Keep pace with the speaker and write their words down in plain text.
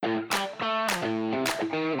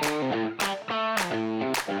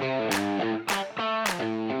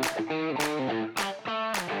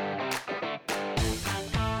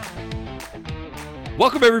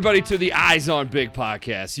Welcome, everybody, to the Eyes on Big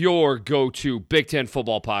podcast, your go-to Big Ten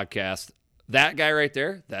football podcast. That guy right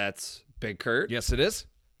there, that's Big Kurt. Yes, it is.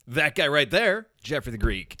 That guy right there, Jeffrey the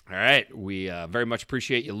Greek. All right. We very much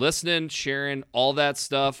appreciate you listening, sharing, all that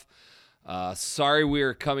stuff. Sorry we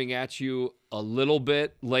are coming at you a little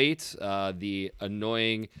bit late. The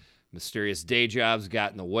annoying, mysterious day jobs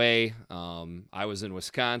got in the way. I was in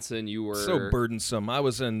Wisconsin. You were... So burdensome. I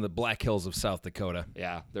was in the Black Hills of South Dakota.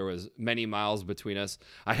 Yeah, there was many miles between us.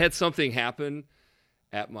 I had something happen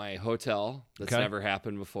at my hotel that's never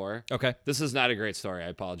happened before. Okay. This is not a great story. I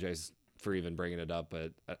apologize for even bringing it up,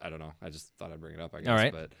 but I don't know. I just thought I'd bring it up, I guess. All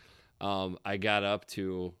right. But I got up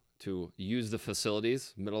to use the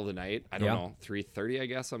facilities middle of the night. I don't know, 3:30, I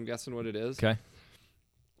guess. I'm guessing what it is. Okay.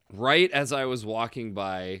 Right as I was walking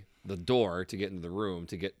by the door to get into the room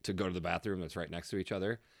to go to the bathroom that's right next to each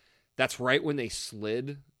other. That's right when they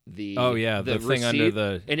slid the the thing under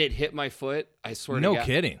the, and it hit my foot. I swear to God. No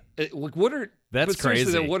kidding. That's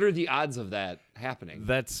crazy. What are the odds of that happening?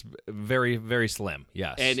 That's very, very slim.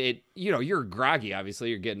 Yes. And you're groggy.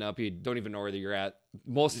 Obviously, you're getting up. You don't even know where you're at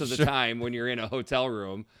most of the time when you're in a hotel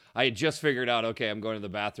room. I had just figured out, okay, I'm going to the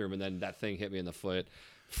bathroom, and then that thing hit me in the foot.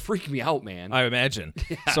 Freaked me out, man. I imagine.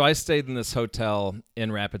 Yeah. So I stayed in this hotel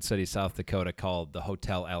in Rapid City, South Dakota called the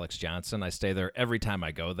Hotel Alex Johnson. I stay there every time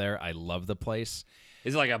I go there. I love the place.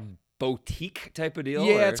 Is it like a boutique type of deal?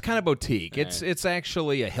 Yeah, or? it's kind of boutique. All It's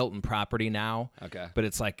actually a Hilton property now. Okay. But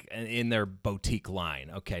it's like in their boutique line.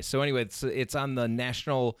 Okay. So anyway, it's on the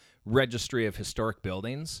National Registry of Historic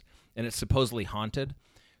Buildings, and it's supposedly haunted.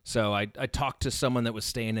 So I talked to someone that was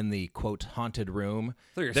staying in the, quote, haunted room.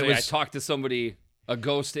 I talked to somebody... A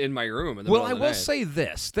ghost in my room. In the well, middle I of the will night. say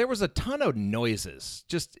this: there was a ton of noises.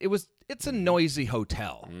 It's a noisy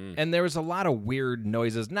hotel, and there was a lot of weird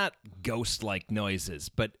noises, not ghost-like noises,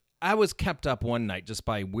 but I was kept up one night just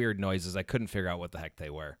by weird noises. I couldn't figure out what the heck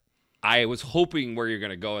they were. I was hoping where you're going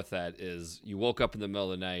to go with that is you woke up in the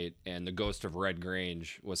middle of the night and the ghost of Red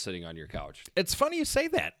Grange was sitting on your couch. It's funny you say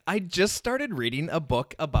that. I just started reading a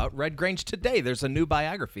book about Red Grange today. There's a new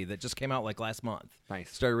biography that just came out like last month. Nice.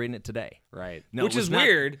 Started reading it today. Right. No, Which it was is not-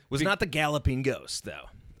 weird. Was not the galloping ghost, though.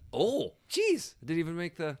 Oh, jeez. Didn't even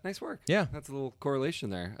make the nice work. Yeah. That's a little correlation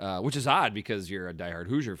there, which is odd because you're a diehard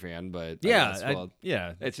Hoosier fan, but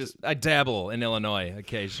It's just I dabble in Illinois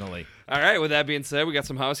occasionally. All right, with that being said, we got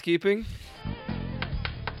some housekeeping.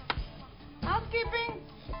 Housekeeping?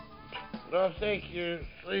 Don't think you're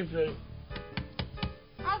sleeping.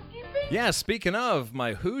 Housekeeping? Yeah, speaking of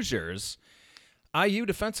my Hoosiers, IU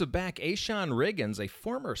defensive back Ashawn Riggins, a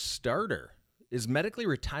former starter, is medically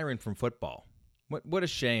retiring from football. What a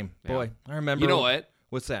shame. Boy, I remember. You know what?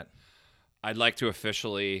 What's that? I'd like to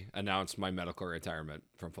officially announce my medical retirement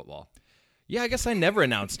from football. Yeah, I guess I never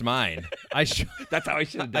announced mine. That's how I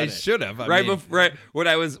should have done it. I should have. Right when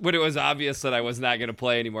it was obvious that I was not going to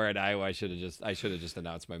play anymore at Iowa, I should have just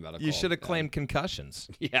announced my medical. You should have claimed concussions.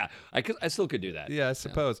 Yeah, I still could do that. Yeah, I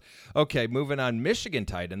suppose. Yeah. Okay, moving on. Michigan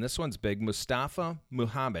tight end. This one's big. Mustafa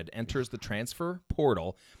Muhammad enters the transfer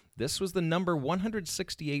portal. This was the number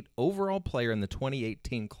 168 overall player in the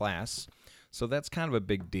 2018 class, so that's kind of a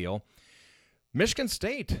big deal. Michigan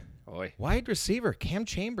State, wide receiver Cam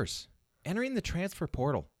Chambers entering the transfer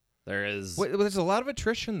portal. There's a lot of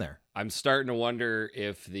attrition there. I'm starting to wonder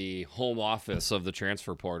if the home office of the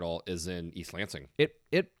transfer portal is in East Lansing.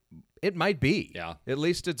 It might be. Yeah. At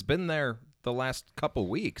least it's been there the last couple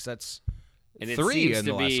weeks. That's and it 3 seems in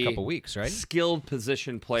to the be last couple weeks, right? Skilled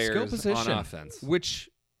position players on offense. Which,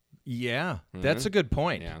 that's a good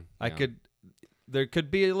point. Yeah. There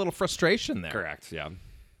could be a little frustration there. Correct, yeah.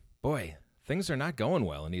 Boy, things are not going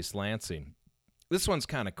well in East Lansing. This one's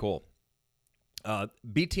kind of cool.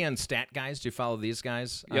 BTN Stat Guys. Do you follow these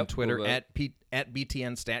guys on Twitter? At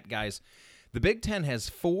BTN Stat Guys. The Big Ten has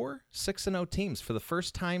 4 6-0 teams for the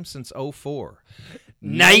first time since 2004.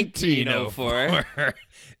 1904.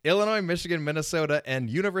 Illinois, Michigan, Minnesota, and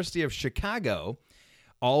University of Chicago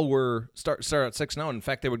all were start at 6-0. In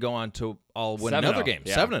fact, they would go on to all win another game,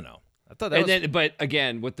 7-0. I thought that but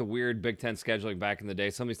again, with the weird Big Ten scheduling back in the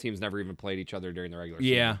day, some of these teams never even played each other during the regular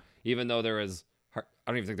season. Yeah. Even though there was, I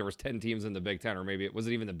don't even think there was 10 teams in the Big Ten, or maybe was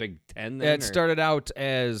it even the Big Ten then? It started out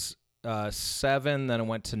as 7, then it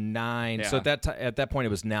went to 9. Yeah. So at that point, it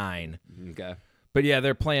was 9. Okay. But yeah,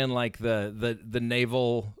 they're playing like the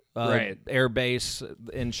naval air base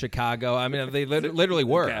in Chicago. I mean, they literally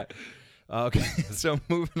were. Okay. So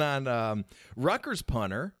moving on, Rutgers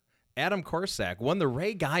punter Adam Korsak won the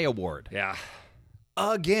Ray Guy Award. Yeah.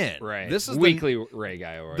 Again. Right. This is weekly Ray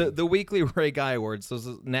Guy Award. The weekly Ray Guy Awards. This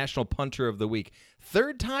is National Punter of the Week.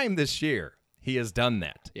 3rd time this year he has done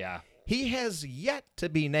that. Yeah. He has yet to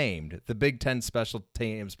be named the Big Ten Special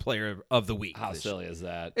Teams Player of the Week. How silly is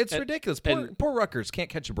that? It's ridiculous. Poor Rutgers can't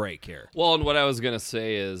catch a break here. Well, and what I was going to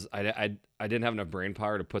say is I didn't have enough brain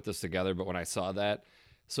power to put this together, but when I saw that,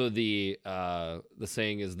 so the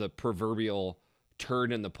saying is the proverbial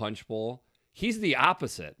turd in the punch bowl. He's the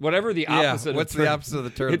opposite. Whatever the opposite. What's of the opposite of the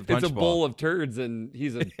turd in the punch It's a bowl? bowl of turds, and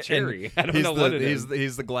he's a cherry. I don't know what it is.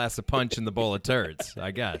 He's the glass of punch in the bowl of turds,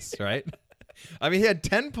 I guess, right? I mean, he had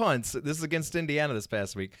 10 punts. This is against Indiana this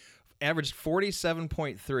past week. Averaged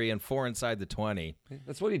 47.3 and 4 inside the 20.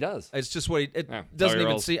 That's what he does. It's just what he doesn't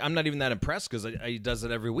even see. I'm not even that impressed because he does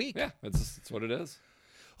it every week. Yeah, it's what it is.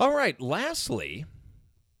 All right. Lastly,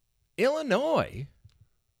 Illinois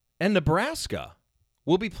and Nebraska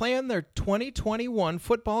will be playing their 2021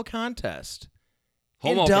 football contest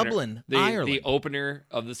Home in opener. Dublin, the Ireland. The opener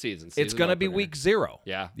of the season. It's going to be week 0.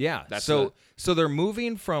 Yeah. Yeah. That's So they're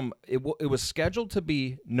moving from it was scheduled to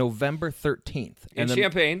be November 13th. in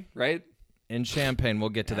Champaign, right? In Champaign, we'll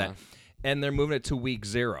get to Yeah. that. And they're moving it to week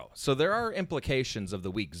 0. So there are implications of the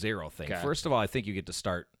week 0 thing. Okay. First of all, I think you get to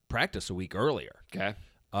start practice a week earlier. Okay.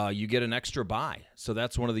 You get an extra bye. So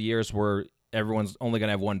that's one of the years where everyone's only going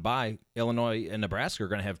to have one bye. Illinois and Nebraska are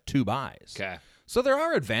going to have 2 byes. Okay. So there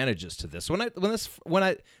are advantages to this. When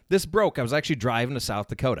this broke, I was actually driving to South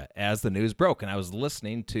Dakota as the news broke, and I was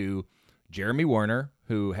listening to Jeremy Warner,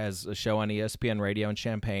 who has a show on ESPN Radio in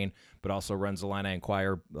Champaign, but also runs the Illini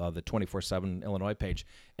Inquirer, the 24/7 Illinois page,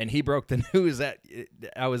 and he broke the news.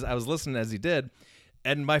 I was listening as he did,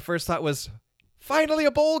 and my first thought was, finally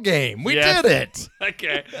a bowl game. We Yes. did it.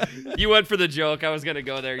 Okay. You went for the joke. I was going to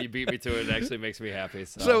go there. You beat me to it. It actually makes me happy.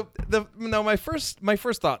 So My first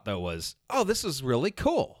thought though was, oh, this is really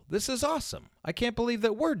cool. This is awesome. I can't believe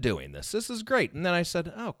that we're doing this. This is great. And then I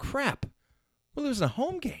said, oh crap, we're losing a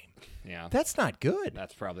home game. yeah, That's not good.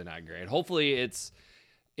 that's probably not great. Hopefully it's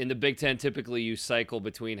in the Big Ten. Typically you cycle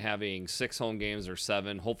between having 6 home games or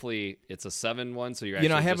 7. Hopefully it's a 7 one. So you're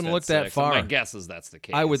actually I haven't just at looked that 6. far. My guess is that's the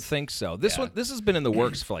case. I would think so. This Yeah. this has been in the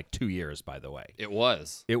works for like 2 years, by the way. It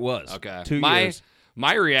was. It was. Okay. 2 years.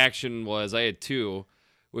 My reaction was I had 2,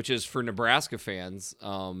 which is for Nebraska fans.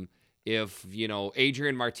 If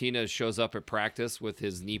Adrian Martinez shows up at practice with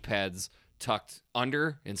his knee pads tucked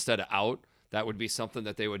under instead of out, that would be something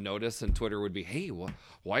that they would notice, and Twitter would be, "Hey,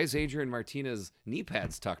 why is Adrian Martinez knee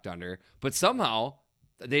pads tucked under?" But somehow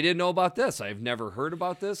they didn't know about this. I've never heard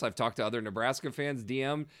about this. I've talked to other Nebraska fans.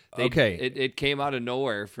 It came out of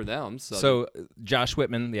nowhere for them. So Josh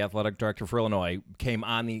Whitman, the athletic director for Illinois, came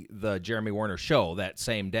on the Jeremy Warner show that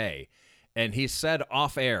same day, and he said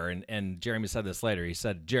off air, and Jeremy said this later. He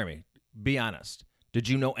said, "Jeremy, be honest. Did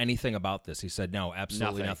you know anything about this?" He said, "No,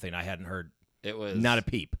 absolutely nothing. I hadn't heard it was not a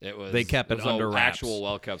peep. It was They kept it was under an wraps." actual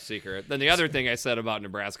well-kept secret. Then the other thing I said about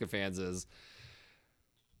Nebraska fans is,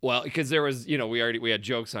 well, because there was, we had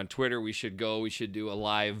jokes on Twitter. We should do a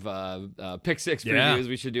live Pick 6 Yeah. previews.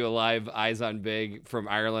 We should do a live Eyes on Big from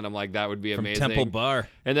Ireland. I'm like, that would be From amazing. Temple Bar.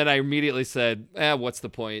 And then I immediately said, what's the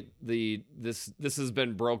point? This has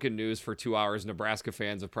been broken news for 2 hours. Nebraska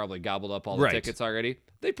fans have probably gobbled up all the Right. tickets already.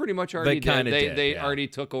 They pretty much already kinda did. They yeah. already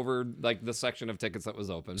took over like the section of tickets that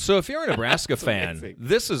was open. So if you're a Nebraska It's fan, amazing.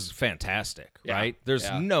 this is fantastic, Yeah. right? There's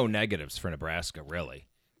Yeah. no negatives for Nebraska, really.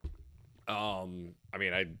 I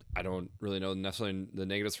mean, I don't really know necessarily the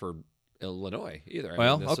negatives for Illinois either.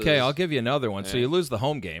 Well, I'll give you another one. So Yeah. you lose the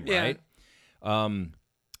home game, Yeah. right?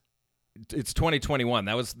 It's 2021.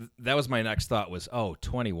 That was my next thought was,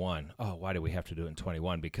 21. Oh, why do we have to do it in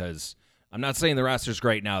 21? Because I'm not saying the roster's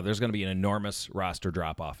great now. There's going to be an enormous roster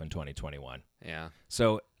drop-off in 2021. Yeah.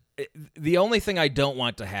 So the only thing I don't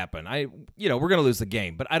want to happen, we're going to lose the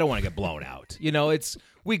game, but I don't want to get blown out. It's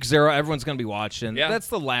week 0. Everyone's going to be watching. Yeah. That's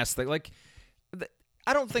the last thing.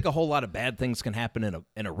 I don't think a whole lot of bad things can happen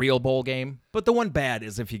in a real bowl game, but the one bad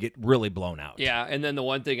is if you get really blown out. Yeah, and then the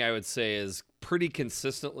one thing I would say is pretty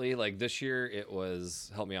consistently, like this year, it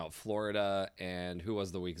was, help me out, Florida, and who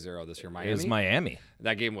was the week 0 this year? Miami? It was Miami.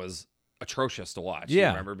 That game was atrocious to watch. Yeah. You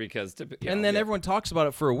remember? Because And then everyone talks about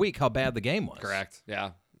it for a week, how bad the game was. Correct.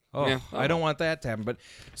 Yeah. Oh, Yeah. I don't want that to happen. But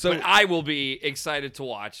But I will be excited to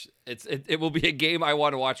watch. It will be a game I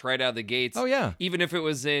want to watch right out of the gates. Oh, yeah. Even if it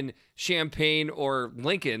was in Champaign or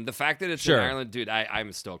Lincoln, the fact that it's Sure. in Ireland, dude,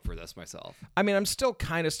 I'm stoked for this myself. I mean, I'm still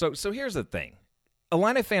kind of stoked. So here's the thing.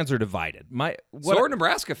 Illini fans are divided. So are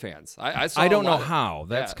Nebraska fans. I saw I don't a lot know of- how.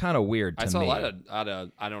 That's yeah. kind of weird to I saw me. a lot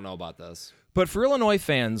of I don't know about this. But for Illinois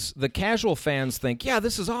fans, the casual fans think, yeah,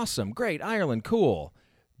 this is awesome. Great. Ireland, cool.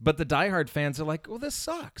 But the diehard fans are like, well, this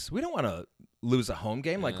sucks. We don't want to lose a home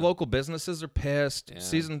game. Like local businesses are pissed. Yeah.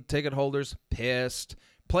 Season ticket holders pissed.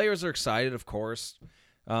 Players are excited, of course.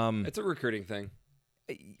 It's a recruiting thing.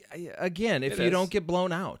 Again, if It you is. don't get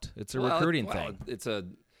blown out, it's a recruiting thing.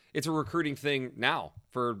 It's a recruiting thing now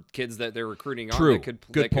for kids that they're recruiting True. on that could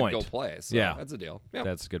Good point. go play. So Yeah. that's a deal. Yeah.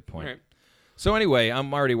 That's a good point. All right. So anyway,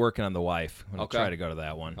 I'm already working on the wife. I'm going to Okay. try to go to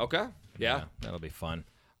that one. Okay. Yeah. That'll be fun.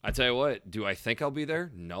 I tell you what, do I think I'll be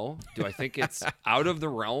there? No. Do I think it's out of the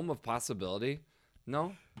realm of possibility?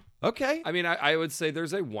 No. Okay. I mean, I would say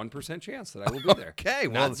there's a 1% chance that I will be there. Okay.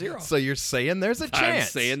 Not Well, 0. so you're saying there's a chance.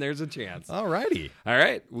 I'm saying there's a chance. All righty. All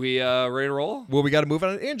right. We ready to roll? Well, we got to move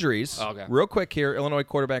on to injuries. Okay. Real quick here. Illinois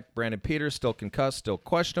quarterback Brandon Peters still concussed, still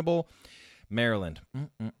questionable. Maryland.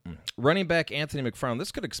 Running back Anthony McFarland.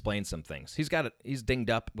 This could explain some things. He's dinged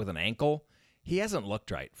up with an ankle. He hasn't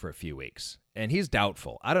looked right for a few weeks, and he's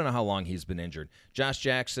doubtful. I don't know how long he's been injured. Josh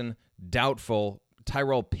Jackson, doubtful.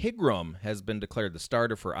 Tyrell Pigram has been declared the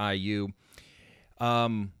starter for IU.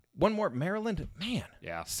 One more, Maryland. Man,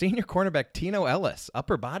 Yeah. Senior cornerback Tino Ellis,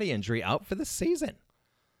 upper body injury, out for the season.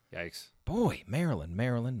 Yikes. Boy, Maryland.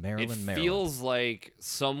 It feels like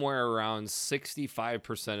somewhere around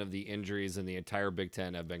 65% of the injuries in the entire Big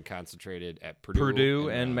Ten have been concentrated at Purdue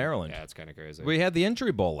and Maryland. Yeah, it's kind of crazy. We had the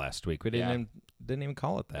injury bowl last week. We Yeah. didn't even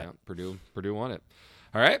call it that. Yeah, Purdue won it.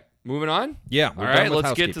 All right, moving on. Yeah, All we're right, done with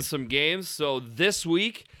let's get to housekeeping. some games. So this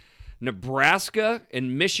week, Nebraska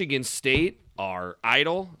and Michigan State are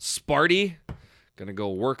idle. Sparty going to go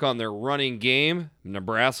work on their running game.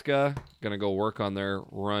 Nebraska going to go work on their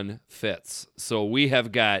run fits. So we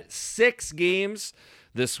have got 6 games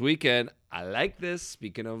this weekend. I like this.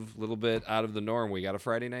 Speaking of a little bit out of the norm, we got a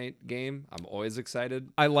Friday night game. I'm always excited.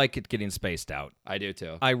 I like it getting spaced out. I do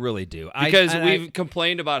too. I really do. Because we've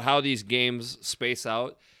complained about how these games space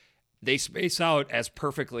out. They space out as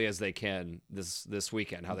perfectly as they can this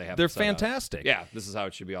weekend, how they have They're it set up. fantastic. Yeah, this is how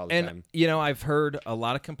it should be all the And, time. I've heard a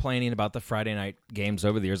lot of complaining about the Friday night games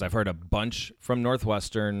over the years. I've heard a bunch from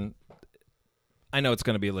Northwestern. I know it's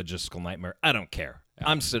going to be a logistical nightmare. I don't care.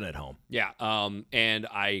 I'm sitting at home. Yeah, and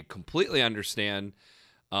I completely understand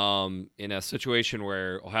in a situation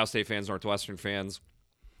where Ohio State fans, Northwestern fans,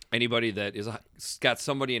 anybody that is got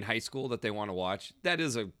somebody in high school that they want to watch, that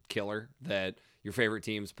is a killer that your favorite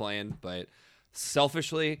team's playing. But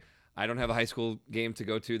selfishly, I don't have a high school game to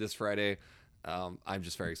go to this Friday. I'm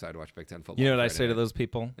just very excited to watch Big Ten football. You know what I Friday say to night. those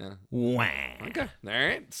people? Yeah. Wah. Okay. All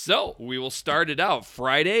right. So we will start it out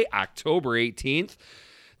Friday, October 18th.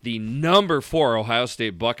 The number 4 Ohio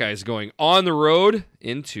State Buckeyes going on the road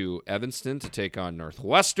into Evanston to take on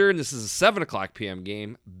Northwestern. This is a 7 o'clock p.m.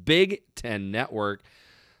 game. Big Ten Network.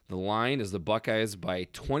 The line is the Buckeyes by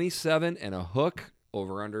 27 and a hook,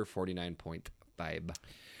 over under 49.5.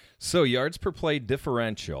 So yards per play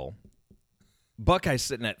differential. Buckeyes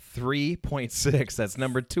sitting at 3.6. That's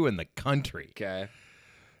number 2 in the country. Okay.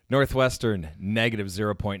 Northwestern, negative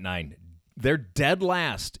 0.9. They're dead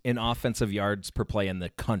last in offensive yards per play in the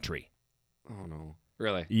country. Oh, no.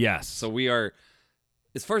 Really? Yes. So we are,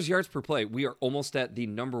 as far as yards per play, we are almost at the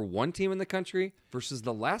number 1 team in the country versus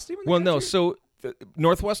the last team in the country? no. So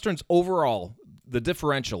Northwestern's overall, the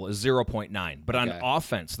differential is 0.9. But on Okay.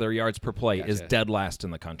 offense, their yards per play is Gotcha. dead last in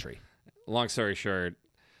the country. Long story short,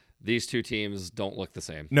 these two teams don't look the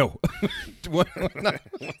same. No.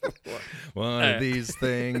 One of these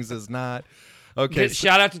things is not. Okay.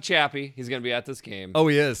 Shout out to Chappie. He's going to be at this game. Oh,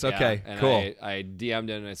 he is. Okay. Yeah, and cool. I DM'd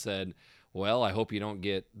him and I said, well, I hope you don't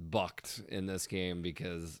get bucked in this game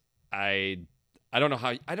because I don't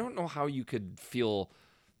know how you could feel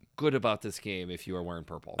good about this game if you are wearing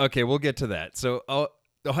purple. Okay, we'll get to that. So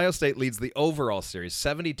Ohio State leads the overall series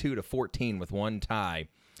 72-14 with one tie.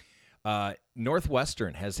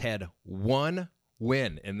 Northwestern has had one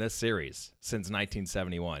win in this series since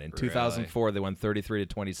 1971. In 2004, they won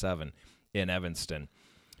 33-27 in Evanston.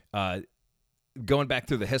 Going back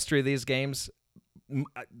through the history of these games,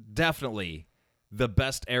 definitely the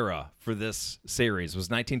best era for this series was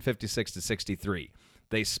 1956-63.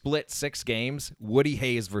 They split 6 games. Woody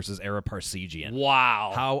Hayes versus Ara Parsegian.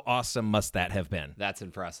 Wow. How awesome must that have been? That's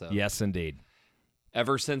impressive. Yes, indeed.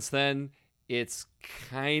 Ever since then, it's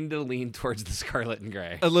kind of leaned towards the scarlet and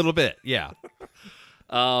gray. A little bit, yeah.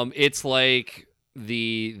 It's like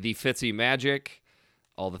the Fitzy magic,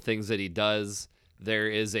 all the things that he does. There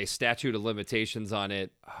is a statute of limitations on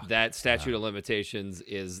it. That statute of limitations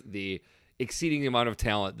is the exceeding the amount of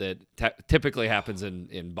talent that typically happens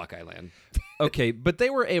in Buckeye land. Okay, but they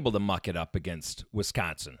were able to muck it up against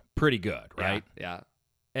Wisconsin. Pretty good, right? Yeah.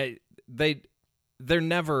 They're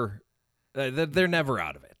never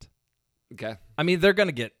out of it. Okay. I mean, they're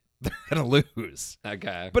gonna lose.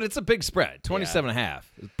 Okay. But it's a big spread. 27.5.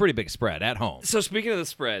 It's a pretty big spread at home. So speaking of the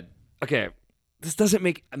spread, okay, this doesn't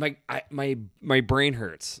make my brain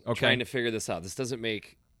hurts Okay. trying to figure this out. This doesn't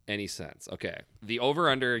make any sense. Okay. The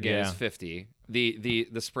over-under again is Yeah. 50. The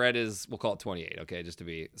spread is, we'll call it 28, okay, just to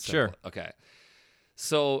be simple. Sure. Okay.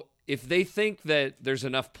 So if they think that there's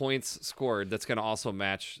enough points scored that's going to also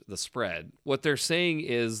match the spread, what they're saying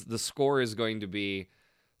is the score is going to be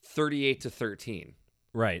 38-13.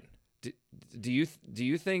 Right. Do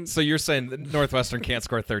you think So you're saying that Northwestern can't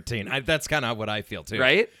score 13? That's kind of what I feel too.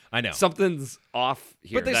 right? I know. Something's off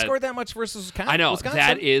here. But they scored that much versus Wisconsin. I know Wisconsin.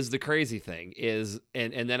 that is the crazy thing is,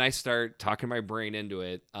 and then I start talking my brain into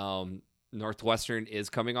it. Northwestern is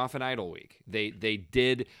coming off an idle week. They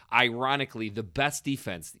did, ironically, the best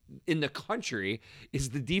defense in the country is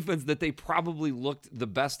the defense that they probably looked the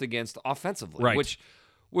best against offensively, Right.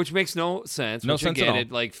 which makes no sense. No which sense at again, all. it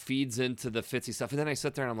like feeds into the Fitzy stuff. And then I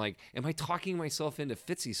sit there and I'm like, am I talking myself into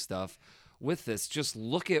Fitzy stuff with this? Just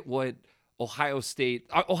look at what Ohio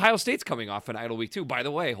State's coming off an idle week too. By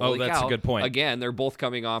the way, holy that's cow. a good point. Again, they're both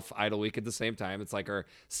coming off idle week at the same time. It's like our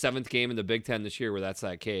 7th game in the Big Ten this year where that's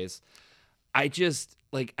that case.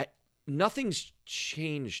 Nothing's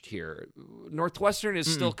changed here. Northwestern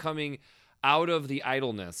is still coming out of the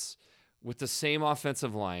idleness with the same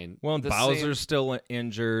offensive line. Well, and the Bowser's still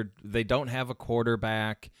injured. They don't have a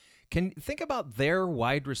quarterback. Can think about their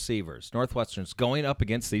wide receivers, Northwestern's, going up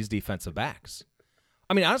against these defensive backs.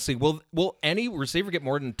 I mean, honestly, will any receiver get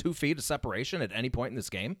more than 2 feet of separation at any point in this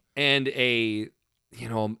game? And even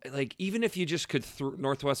if you just could,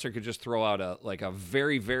 Northwestern could just throw out a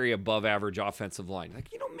very, very above average offensive line.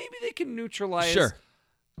 Maybe they can neutralize. Sure.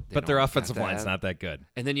 But their don't offensive got line's that. not that good.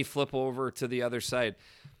 And then you flip over to the other side.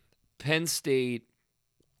 Ohio State,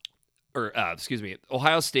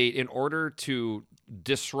 in order to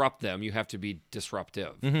disrupt them, you have to be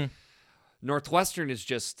disruptive. Mm-hmm. Northwestern is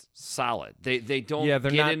just solid. They don't They're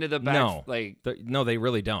get not, into the back. No, Like no, they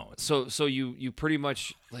really don't. so you pretty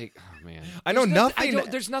much like, oh man. I know There's nothing.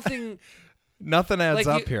 there's nothing. Nothing adds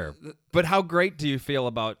Like up here. But how great do you feel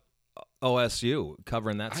about OSU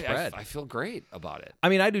covering that spread? I feel great about it. I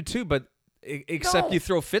mean, I do too, but except No. you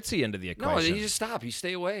throw Fitzy into the No, equation. you just stop. You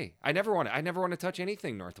stay away. I never want to touch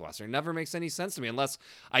anything Northwestern. It never makes any sense to me unless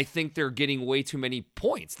I think they're getting way too many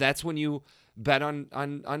points. That's when you bet on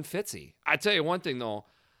Fitzy. I tell you one thing though,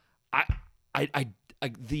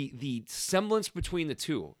 the semblance between the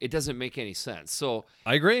two, it doesn't make any sense. So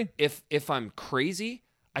I agree. if I'm crazy,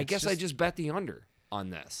 I guess I just bet the under on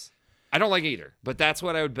this. I don't like either, but that's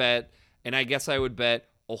what I would bet, and I guess I would bet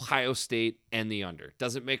Ohio State and the under.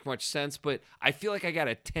 Doesn't make much sense, but I feel like I got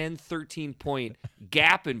a 10-13 point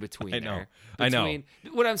gap in between I know. there.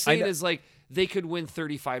 What I'm saying know. is like they could win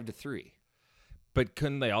 35-3. But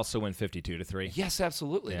couldn't they also win 52-3? Yes,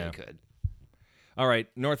 absolutely Yeah. they could. All right,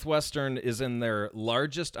 Northwestern is in their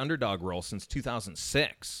largest underdog role since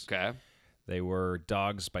 2006. Okay. They were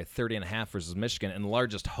dogs by 30.5 versus Michigan, and the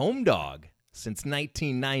largest home dog since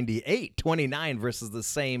 1998, 29 versus the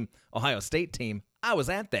same Ohio State team. I was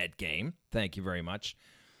at that game. Thank you very much.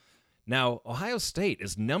 Now, Ohio State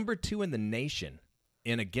is number 2 in the nation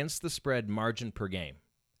in against the spread margin per game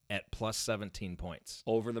at plus 17 points.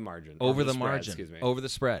 Over the margin. Over the spread, margin. Excuse me. Over the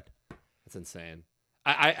spread. That's insane.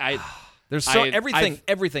 I There's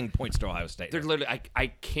everything points to Ohio State. They're literally, I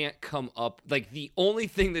can't come up. Like, the only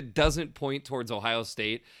thing that doesn't point towards Ohio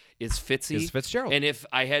State is Fitzy. Is Fitzgerald. And if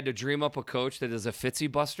I had to dream up a coach that is a Fitzy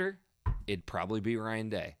buster, it'd probably be Ryan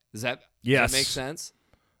Day. Does that make sense?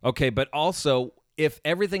 Okay, but also, if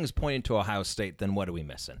everything's pointing to Ohio State, then what are we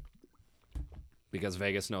missing? Because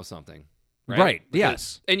Vegas knows something. Right,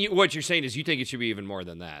 yes. And what you're saying is you think it should be even more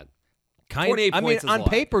than that. 28 points is a on lot.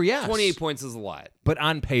 paper, yes. 28 points is a lot. But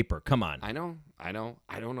on paper, come on. I know. I don't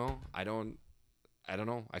know. I don't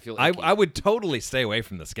know. I feel I would totally stay away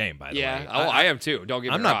from this game, by the way. Yeah. I am too. Don't get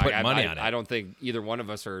me I'm wrong. not putting money on it. I don't think either one of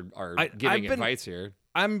us are I've giving been- advice here.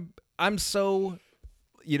 I'm so,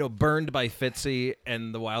 burned by Fitzy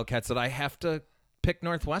and the Wildcats that I have to pick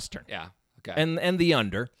Northwestern. Yeah. Okay. And the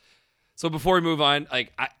under. So before we move on,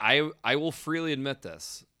 like I will freely admit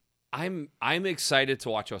this. I'm excited to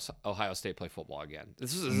watch Ohio State play football again.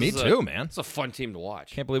 Me too, man. It's a fun team to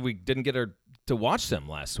watch. Can't believe we didn't get to watch them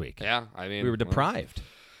last week. Yeah, I mean We were deprived.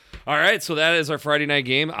 All right, so that is our Friday night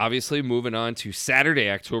game. Obviously, moving on to Saturday,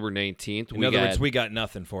 October 19th. In other words, we got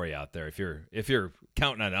nothing for you out there if you're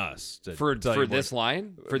counting on us to for tell you this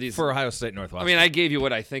line for Ohio State Northwestern. I mean, I gave you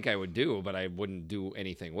what I think I would do, but I wouldn't do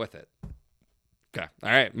anything with it. Okay. All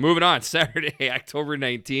right. Moving on. Saturday, October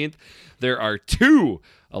 19th. There are 2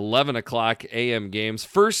 11 o'clock a.m. games.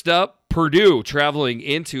 First up, Purdue traveling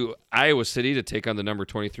into Iowa City to take on the number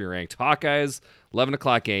 23 ranked Hawkeyes. 11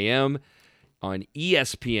 o'clock a.m. on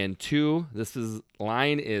ESPN2.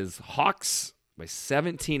 Line is Hawks by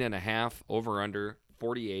 17.5, over under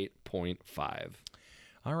 48.5.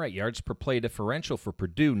 All right, yards per play differential for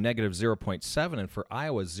Purdue, negative 0.7, and for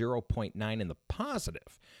Iowa, 0.9 in the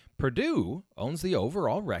positive. Purdue owns the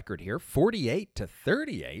overall record here,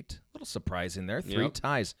 48-38. A little surprising there, 3 Yep.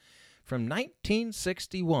 ties. From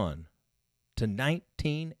 1961 to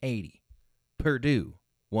 1980, Purdue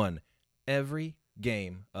won every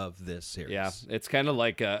game of this series. Yeah, it's kind of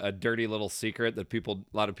like a dirty little secret that a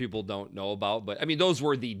lot of people don't know about. But I mean, those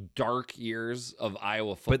were the dark years of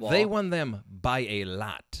Iowa football. But they won them by a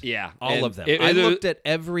lot. Yeah, all and of them. I looked at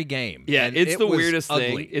every game. Yeah, and it's it the was weirdest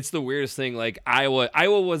ugly. thing. It's the weirdest thing. Like Iowa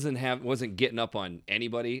wasn't getting up on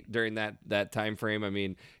anybody during that time frame. I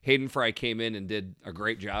mean, Hayden Fry came in and did a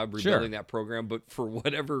great job rebuilding that program, but for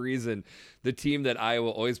whatever reason, the team that Iowa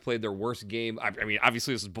always played their worst game. I mean,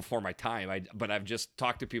 obviously this is before my time. But I've just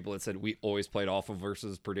talked to people that said we always played awful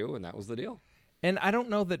versus Purdue, and that was the deal. And I don't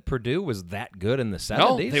know that Purdue was that good in the 70s.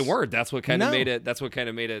 No, they weren't. That's what kind of No. made it. That's what kind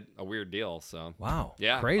of made it a weird deal. So Wow.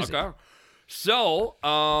 yeah, Crazy. Okay. So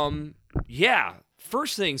yeah.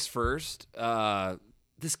 First things first.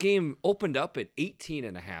 This game opened up at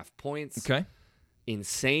 18.5 points. Okay.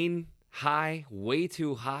 Insane high, way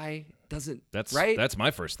too high. That's right. That's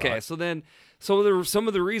my first thought. Okay, so there were some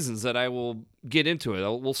of the reasons that I will get into it.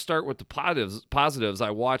 We'll start with the positives. I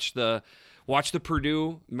watched the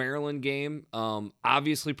Purdue Maryland game.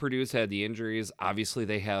 Obviously Purdue's had the injuries. Obviously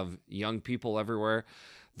they have young people everywhere.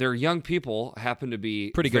 Their young people happen to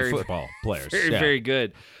be Pretty good very, football players. very, Yeah. very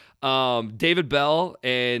good. David Bell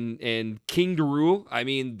and King Daru. I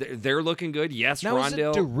mean, they're looking good. Yes, Now, is it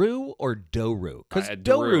Rondale. Daru or Doru? Because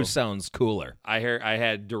Daru. Doru sounds cooler. I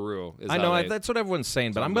had Daru. I know, that's what everyone's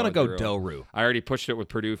saying, but I'm going to go Doru. I already pushed it with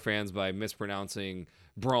Purdue fans by mispronouncing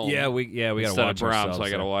Brome. Yeah, we got to instead watch of Brown, ourselves. so I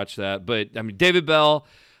got to watch that. But I mean, David Bell,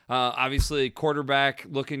 obviously quarterback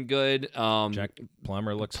looking good. Jack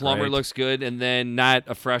Plummer looks Plummer great. looks good, and then not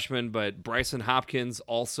a freshman, but Bryson Hopkins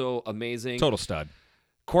also amazing. Total stud.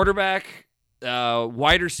 Quarterback,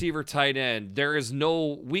 wide receiver, tight end. There is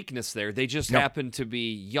no weakness there. They just happen to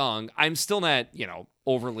be young. I'm still not,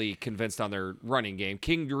 overly convinced on their running game.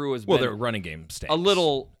 King Drew has Well, been their running game stinks. a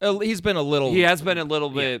little. He's been a little. He has been a little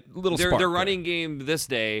bit. little Their spark running game this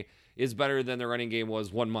day is better than the running game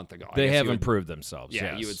was 1 month ago. I They guess have you would- improved themselves.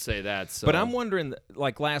 Yeah, yes. you would say that. So. But I'm wondering,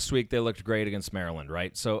 like last week, they looked great against Maryland,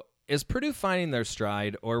 right? So is Purdue finding their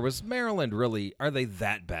stride, or was Maryland really, are they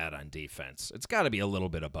that bad on defense? It's got to be a little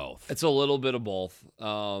bit of both. It's a little bit of both.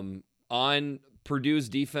 On Purdue's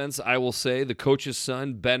defense, I will say the coach's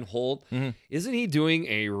son, Ben Holt, isn't he doing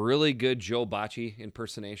a really good Joe Bocci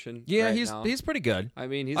impersonation? Yeah, right he's now? pretty good. I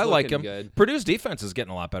mean, he's I like looking him. good. Purdue's defense is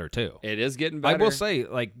getting a lot better too. It is getting better. I will say,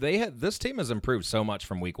 like this team has improved so much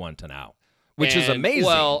from week 1 to now, which is And, amazing.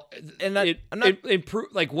 Well, and it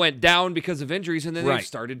improved, went down because of injuries, and then they Right.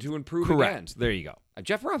 started to improve correct. again. There you go.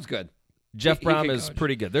 Jeff Brom's good. Jeff He Brom can is coach.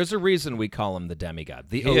 pretty good. There's a reason we call him the demigod,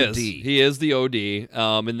 the He OD. is the OD.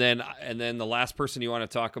 And then the last person you want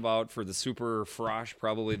to talk about for the Super Frosh,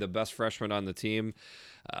 probably the best freshman on the team,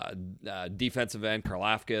 defensive end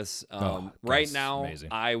Karlaftis. Right that's now, amazing.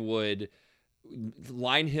 I would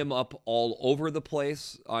line him up all over the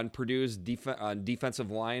place on Purdue's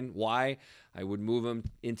defensive line. Why? I would move him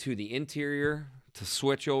into the interior to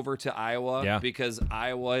switch over to Iowa Yeah. because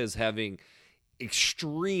Iowa is having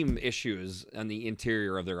extreme issues on the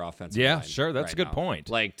interior of their offensive Yeah, line. sure. That's a good now. point.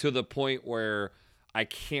 Like to the point where I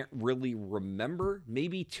can't really remember.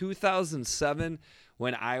 Maybe 2007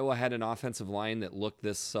 when Iowa had an offensive line that looked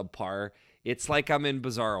this subpar. It's like I'm in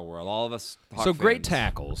Bizarro World. All of us. Hawk So great fans.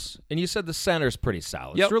 tackles, and you said the center's pretty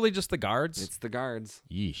solid. Yep. It's really just the guards. It's the guards.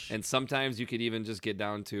 Yeesh. And sometimes you could even just get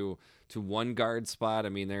down to one guard spot. I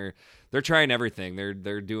mean, they're trying everything. They're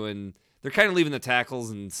kind of leaving the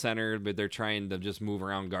tackles in center, but they're trying to just move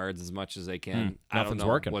around guards as much as they can. I don't nothing's know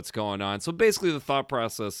working. what's going on. So basically, the thought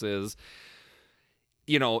process is,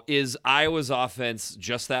 is Iowa's offense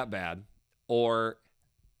just that bad, or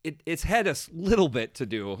it's had a little bit to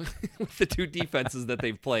do with the two defenses that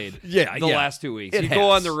they've played the last 2 weeks. It You go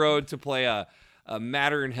on has. the road to play a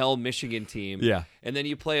Matter in Hell Michigan team. Yeah. And then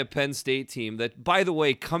you play a Penn State team that, by the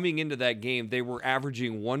way, coming into that game, they were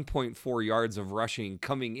averaging 1.4 yards of rushing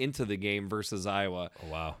coming into the game versus Iowa. Oh,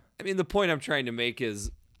 wow. I mean, the point I'm trying to make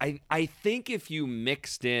is I think if you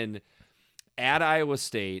mixed in at Iowa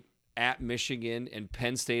State, at Michigan, and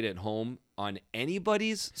Penn State at home on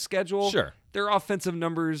anybody's schedule, Sure. their offensive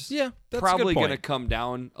numbers Yeah, that's a good probably going to point. come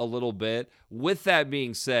down a little bit. With that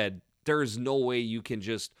being said, there is no way you can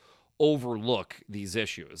just overlook these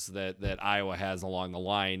issues that Iowa has along the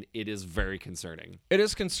line. It is very concerning. It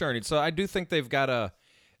is concerning. So I do think they've got to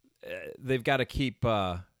keep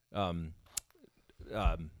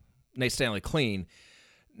Nate Stanley clean.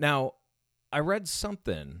 Now, I read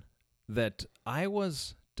something that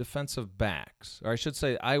Iowa's defensive backs, or I should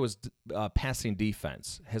say Iowa's passing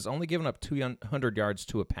defense, has only given up 200 yards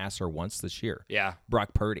to a passer once this year. Yeah.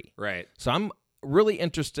 Brock Purdy. Right. So I'm really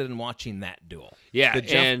interested in watching that duel. Yeah, The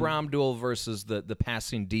Jeff and- Brom duel versus the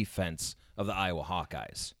passing defense of the Iowa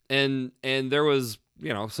Hawkeyes. And there was,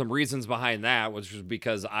 some reasons behind that, which was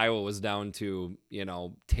because Iowa was down to,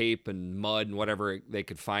 tape and mud and whatever they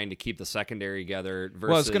could find to keep the secondary together versus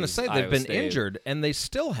Well, I was going to say they've Iowa been State. injured, and they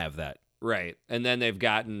still have that. Right. And then they've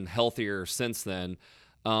gotten healthier since then.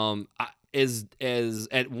 As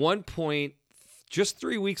at one point, just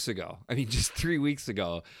 3 weeks ago,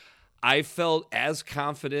 I felt as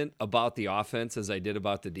confident about the offense as I did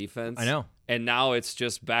about the defense. I know. And now it's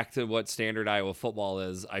just back to what standard Iowa football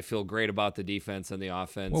is. I feel great about the defense, and the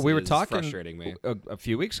offense Well, we were is talking frustrating me. a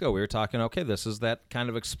few weeks ago. We were talking, okay, this is that kind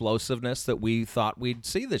of explosiveness that we thought we'd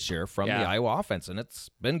see this year from the Iowa offense, and it's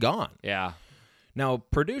been gone. Yeah. Now,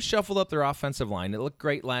 Purdue shuffled up their offensive line. It looked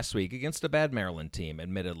great last week against a bad Maryland team,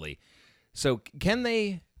 admittedly. So can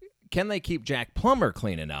they keep Jack Plummer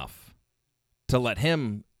clean enough to let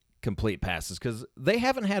him complete passes? Because they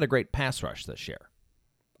haven't had a great pass rush this year.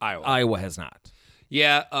 Iowa has not.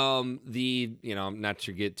 Yeah, I'm not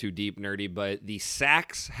to get too deep nerdy, but the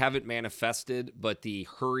sacks haven't manifested, but the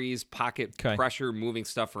hurries, pocket pressure, moving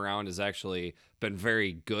stuff around has actually been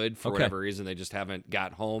very good for whatever reason. They just haven't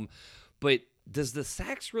got home. But does the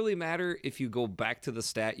sacks really matter if you go back to the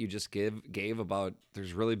stat you just gave about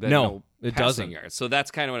there's really been no it passing doesn't. yards? So that's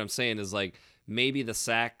kind of what I'm saying is like maybe the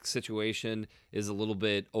sack situation is a little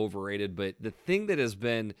bit overrated, but the thing that has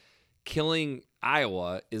been killing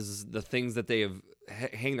Iowa is the things that they have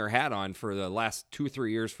hang their hat on for the last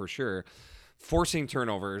 2-3 years for sure, forcing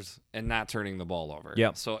turnovers and not turning the ball over.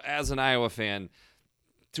 Yep. So as an Iowa fan,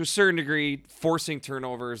 to a certain degree, forcing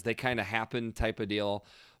turnovers, they kind of happen type of deal,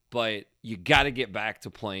 but you got to get back to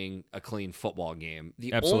playing a clean football game.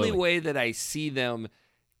 The Absolutely. only way that I see them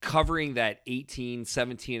covering that 18,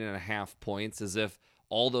 17 and a half points is if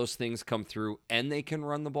all those things come through and they can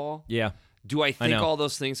run the ball. Yeah. Do I think know. all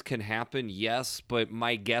those things can happen? Yes, but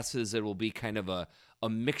my guess is it will be kind of a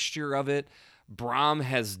mixture of it. Brom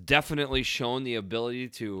has definitely shown the ability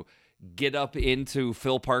to get up into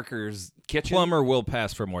Phil Parker's kitchen. Plummer will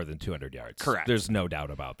pass for more than 200 yards. Correct. There's no doubt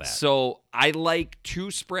about that. So I like two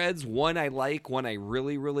spreads. One I like, one I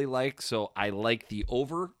really, really like. So I like the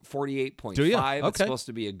over 48.5. Do you? It's Okay. supposed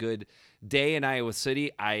to be a good day in Iowa City.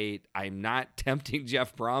 I'm not tempting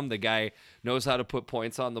Jeff Brom. The guy knows how to put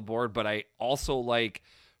points on the board, but I also like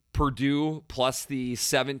Purdue plus the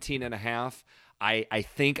 17.5. I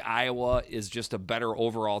think Iowa is just a better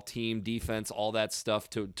overall team, defense, all that stuff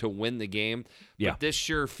to win the game. Yeah. But this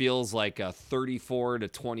sure feels like a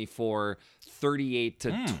 34-24, 38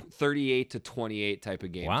 to 28 type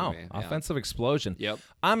of game. Wow. To me. Yeah. Offensive explosion. Yep.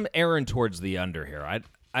 I'm erring towards the under here.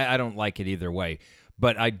 I don't like it either way,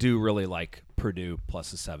 but I do really like Purdue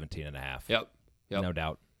plus a 17.5. Yep. No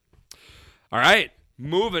doubt. All right,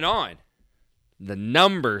 moving on. The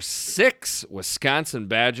number 6 Wisconsin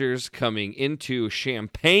Badgers coming into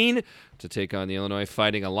Champaign to take on the Illinois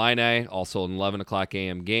Fighting Illini. Also an 11 o'clock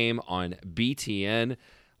a.m. game on BTN.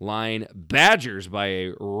 Line Badgers by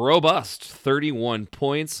a robust 31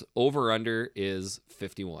 points. Over-under is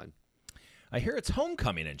 51. I hear it's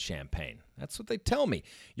homecoming in Champaign. That's what they tell me.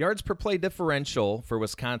 Yards per play differential for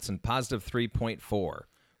Wisconsin, positive 3.4,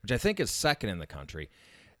 which I think is second in the country.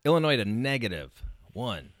 Illinois to negative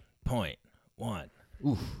 1.1.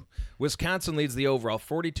 Oof. Wisconsin leads the overall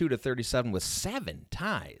 42-37 with 7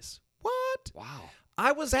 ties. What? Wow.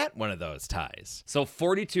 I was at one of those ties. So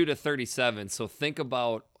 42-37. So think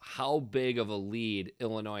about how big of a lead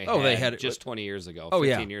Illinois Oh, had, they had it- just 20 years ago, Oh,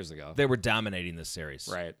 15 yeah. years ago. They were dominating this series.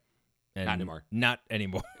 Right. And Not anymore. Not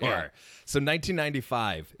anymore. Yeah. So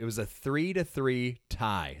 1995, it was a 3-3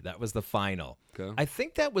 tie. That was the final. Okay. I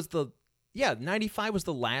think that was 95 was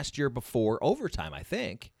the last year before overtime, I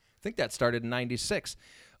think. I think that started in 96.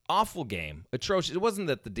 Awful game. Atrocious. It wasn't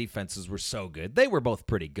that the defenses were so good. They were both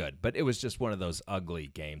pretty good, but it was just one of those ugly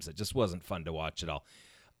games. It just wasn't fun to watch at all.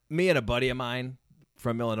 Me and a buddy of mine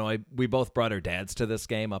from Illinois, we both brought our dads to this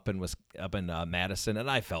game up in Madison,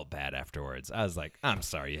 and I felt bad afterwards. I was like, I'm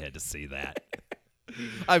sorry you had to see that.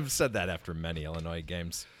 I've said that after many Illinois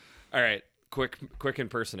games. All right. Quick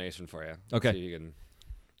impersonation for you. Okay. So you can...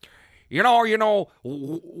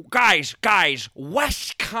 guys,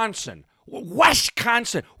 Wisconsin,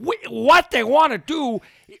 what they want to do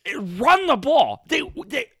is run the ball. They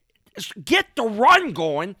get the run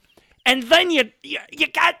going, and then you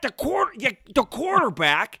got the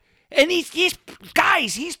quarterback, and he's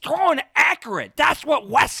throwing accurate. That's what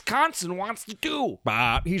Wisconsin wants to do.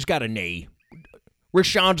 He's got a knee.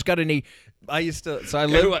 Rashawn's got a knee. I used to. So I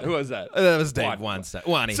Who lived. was that? That was Dave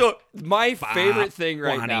Wannstedt. So my favorite thing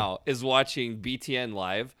right Wani. now is watching BTN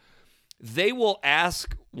Live. They will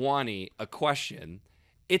ask Wani a question.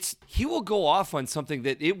 He will go off on something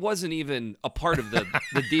that it wasn't even a part of the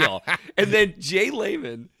deal. And then Jay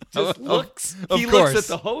Lehman just looks. He looks at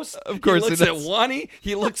the host. Of course he looks he at does. Wani.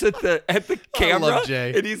 He looks at the camera. love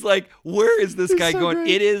Jay. And he's like, "Where is this guy so going?" great.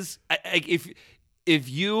 It is if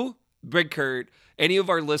you, Big Kurt, any of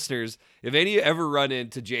our listeners, if any of you ever run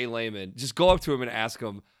into Jay Lehman, just go up to him and ask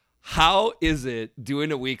him, how is it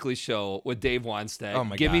doing a weekly show with Dave Wannstedt? Oh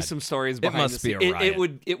my Give me God. some stories It behind must the be a scenes.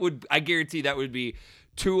 riot. It would. I guarantee that would be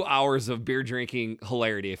 2 hours of beer drinking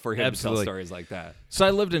hilarity for him Absolutely. to tell stories like that. So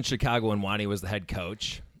I lived in Chicago when Wani was the head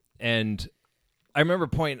coach, and I remember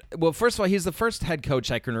well, first of all, he's the first head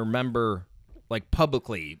coach I can remember, like,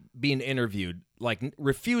 publicly being interviewed, like,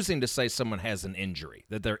 refusing to say someone has an injury,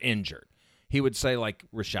 that they're injured. He would say, like,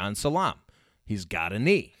 Rashaan Salam, he's got a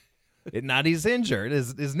knee. Not he's injured,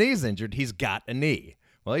 his knee's injured, he's got a knee.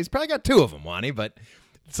 Well, he's probably got 2 of them, Wani, but...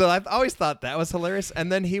 So I've always thought that was hilarious. And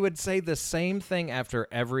then he would say the same thing after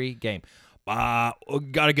every game. Got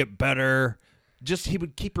to get better. Just he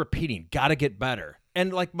would keep repeating, got to get better.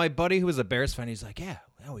 And like my buddy who was a Bears fan, he's like, yeah,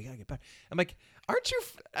 we got to get better. I'm like, haven't you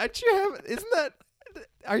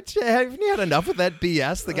haven't you had enough of that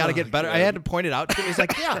BS? They got to get better. God. I had to point it out to him. He's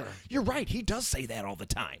like, yeah, you're right. He does say that all the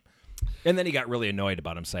time. And then he got really annoyed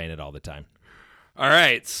about him saying it all the time. All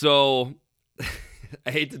right, so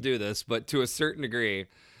I hate to do this, but to a certain degree,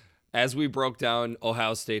 as we broke down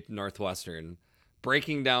Ohio State and Northwestern,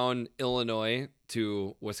 breaking down Illinois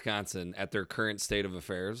to Wisconsin at their current state of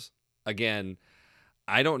affairs, again,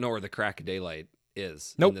 I don't know where the crack of daylight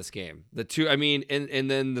is in this game. The two, I mean, and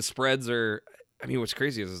then the spreads are, I mean, what's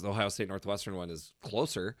crazy is the Ohio State Northwestern one is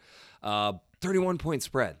closer. 31-point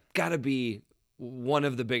spread. Got to be one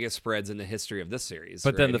of the biggest spreads in the history of this series.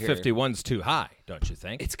 But then right the here. 51's too high, don't you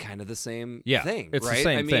think? It's kind of the same Yeah, thing, it's the right?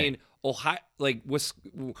 same I thing. mean, Ohio, like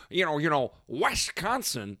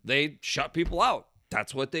Wisconsin, they shut people out.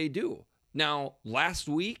 That's what they do. Now, last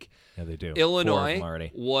week, Yeah, they do. 4 of Illinois them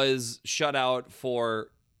already. was shut out for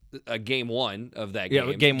game 1 of that game.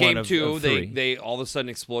 Yeah, game one of 2, three. they all of a sudden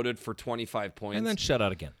exploded for 25 points. And then shut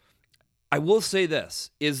out again. I will say this.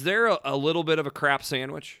 Is there a little bit of a crap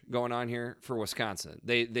sandwich going on here for Wisconsin?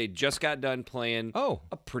 They just got done playing a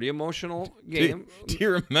pretty emotional game. Do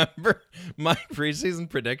you remember my preseason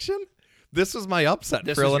prediction? This was my upset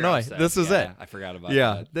This for was your Illinois. upset. This is Yeah, it. I forgot about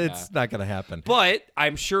Yeah, that. it's not going to happen. But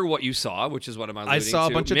I'm sure what you saw, which is what I'm alluding I saw a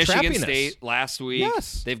to, bunch of Michigan trappiness. State last week.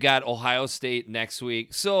 Yes. They've got Ohio State next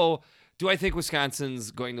week. So do I think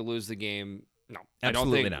Wisconsin's going to lose the game? No. Absolutely I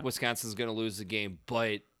don't think not. Wisconsin's going to lose the game.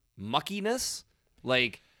 But muckiness,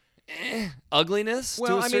 like ugliness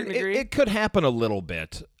to a certain degree. it could happen a little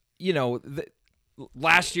bit. You know,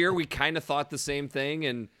 Last year, we kind of thought the same thing,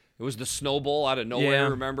 and it was the snowball out of nowhere, Yeah.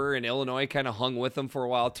 remember? And Illinois kind of hung with them for a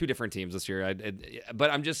while. 2 different teams this year.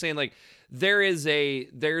 But I'm just saying, like, there's a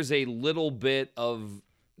little bit of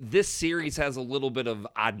this series has a little bit of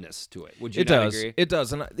oddness to it. Would you it not does. agree? It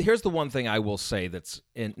does. And here's the one thing I will say that's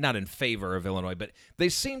not in favor of Illinois, but they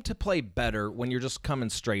seem to play better when you're just coming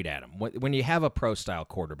straight at them. When you have a pro-style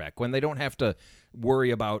quarterback, when they don't have to worry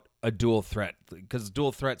about a dual threat, because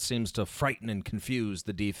dual threat seems to frighten and confuse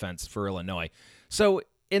the defense for Illinois. So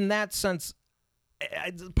in that sense,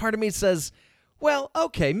 part of me says, well,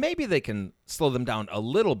 okay, maybe they can slow them down a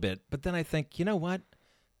little bit, but then I think, you know what?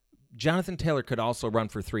 Jonathan Taylor could also run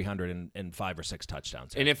for 300 and 5 or 6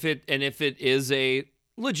 touchdowns. And if it is a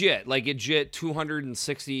legit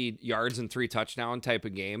 260 yards and 3 touchdown type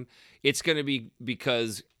of game, it's going to be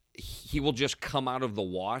because he will just come out of the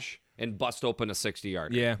wash and bust open a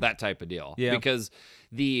 60-yarder. Yeah. That type of deal. Yeah. Because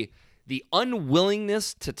the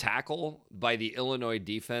unwillingness to tackle by the Illinois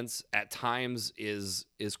defense at times is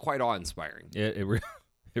quite awe-inspiring.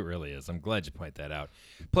 It really is. I'm glad you point that out.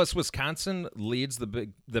 Plus, Wisconsin leads the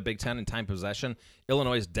Big Ten in time possession.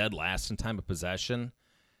 Illinois is dead last in time of possession.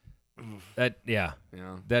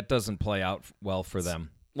 That doesn't play out well for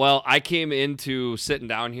them. Well, I came into sitting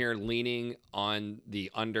down here leaning on the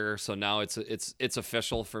under, so now it's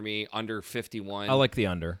official for me, under 51. I like the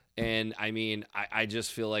under. And I mean, I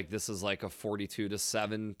just feel like this is like a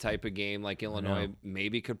 42-7 type of game. Like Illinois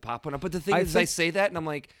maybe could pop one up. But the thing is, I say that and I'm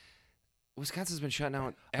like, Wisconsin's been shutting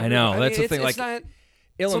out. I know. That's the thing. It's Like not,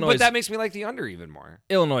 Illinois, but that makes me like the under even more.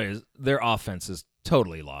 Illinois, their offense is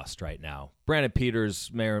totally lost right now. Brandon Peters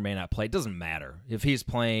may or may not play. It doesn't matter if he's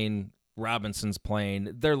playing. Robinson's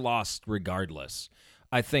playing. They're lost regardless.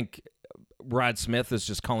 I think Rod Smith is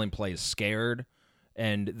just calling plays scared,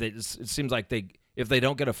 and it seems like If they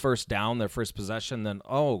don't get a first down, their first possession, then,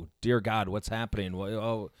 oh, dear God, what's happening?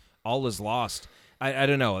 Oh, all is lost. I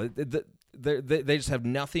don't know. They just have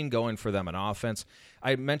nothing going for them on offense.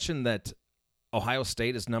 I mentioned that Ohio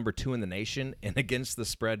State is number 2 in the nation and against the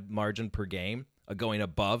spread margin per game, going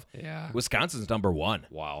above. Yeah. Wisconsin's number 1.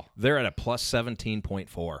 Wow. They're at a plus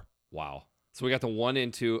 17.4. Wow. So we got the 1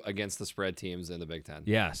 and 2 against the spread teams in the Big Ten.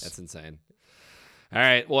 Yes. That's insane. All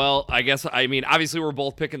right. Well, obviously we're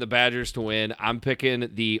both picking the Badgers to win. I'm picking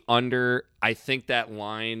the under. I think that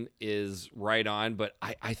line is right on, but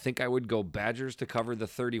I think I would go Badgers to cover the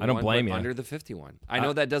 31. I don't blame you. Under the 51. I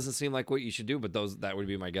know that doesn't seem like what you should do, but that would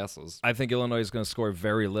be my guesses. I think Illinois is going to score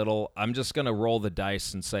very little. I'm just going to roll the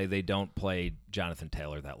dice and say they don't play Jonathan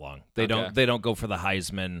Taylor that long. They don't go for the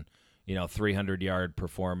Heisman, 300-yard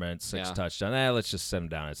performance, 6 touchdowns. Let's just set him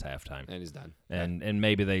down as halftime. And he's done. And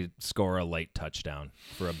maybe they score a late touchdown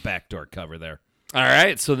for a backdoor cover there. All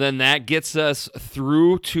right, so then that gets us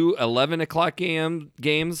through to 11 o'clock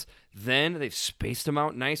games. Then they've spaced them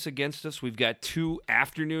out nice against us. We've got 2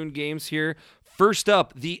 afternoon games here. First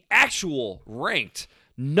up, the actual ranked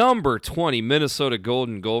number 20 Minnesota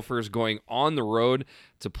Golden Gophers going on the road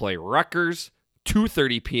to play Rutgers,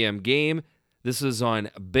 2:30 p.m. game. This is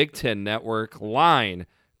on Big Ten Network. Line,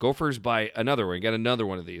 Gophers by another one. Got another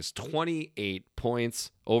one of these. 28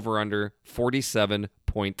 points, over under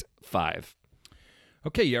 47.5.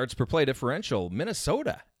 Okay, yards per play differential.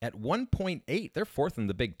 Minnesota at 1.8. They're 4th in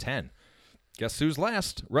the Big Ten. Guess who's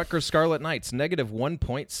last? Rutgers Scarlet Knights, negative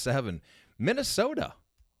 1.7. Minnesota,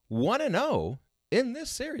 1-0 in this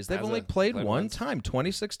series. They've only played one once. time.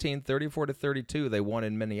 2016, 34-32. They won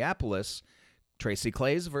in Minneapolis. Tracy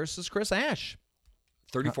Clays versus Chris Ash.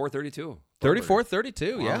 34-32.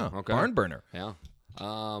 34-32, yeah. okay. Barn burner. Yeah.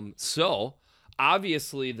 So,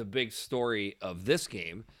 obviously, the big story of this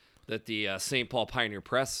game that the St. Paul Pioneer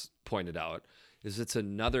Press pointed out is it's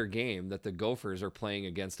another game that the Gophers are playing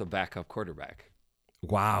against a backup quarterback.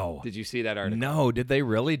 Wow. Did you see that article? No, did they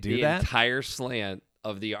really do The that? entire slant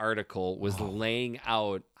of the article was laying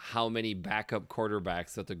out how many backup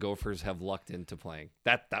quarterbacks that the Gophers have lucked into playing.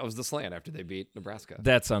 That was the slant after they beat Nebraska.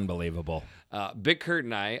 That's unbelievable. Big Kurt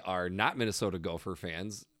and I are not Minnesota Gopher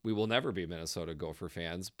fans. We will never be Minnesota Gopher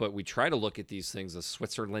fans, but we try to look at these things as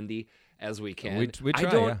Switzerlandy as we can. We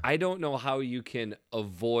try, I don't know how you can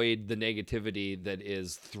avoid the negativity that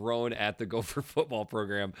is thrown at the Gopher football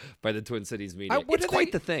program by the Twin Cities media. It's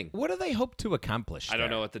quite the thing. What do they hope to accomplish I don't there?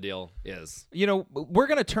 know what the deal is. We're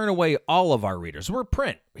going to turn away all of our readers. We're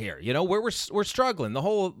print here, we're struggling. The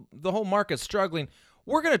whole market's struggling.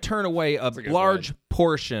 We're going to turn away a large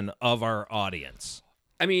portion of our audience.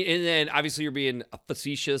 I mean, and then obviously you're being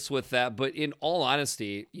facetious with that, but in all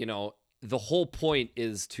honesty, the whole point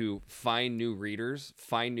is to find new readers,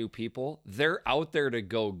 find new people. They're out there to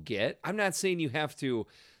go get. I'm not saying you have to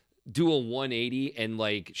do a 180 and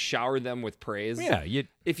shower them with praise. Yeah,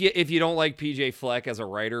 if you don't like PJ Fleck as a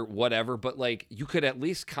writer, whatever, but you could at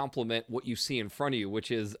least compliment what you see in front of you,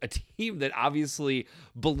 which is a team that obviously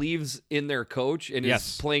believes in their coach and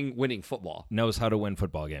is playing winning football. Knows how to win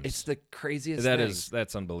football games. It's the craziest thing.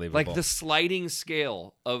 That's unbelievable. The sliding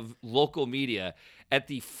scale of local media. At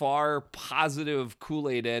the far positive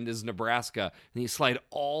Kool-Aid end is Nebraska, and you slide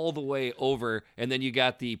all the way over, and then you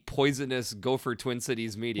got the poisonous Gopher Twin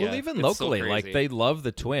Cities media. Well, even It's locally, so crazy. they love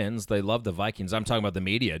the Twins, they love the Vikings. I'm talking about the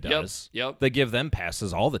media does. Yep. They give them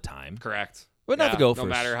passes all the time. Correct. But not the Gophers. No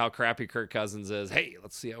matter how crappy Kirk Cousins is. Hey,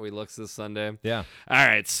 let's see how he looks this Sunday. Yeah. All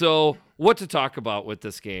right, so what to talk about with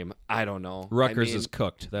this game? I don't know. Rutgers is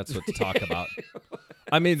cooked. That's what to talk about.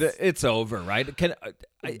 I mean, it's over, right?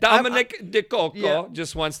 Dominic DeCoco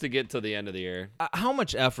just wants to get to the end of the year. How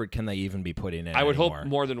much effort can they even be putting in? I would anymore? hope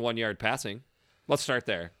more than 1 yard passing. Let's start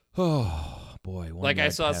there. Oh boy! I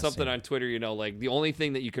saw something on Twitter. The only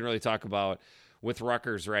thing that you can really talk about with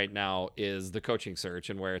Rutgers right now is the coaching search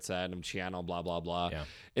and where it's at and channel, blah blah blah. Yeah.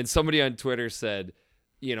 And somebody on Twitter said,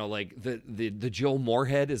 the Joe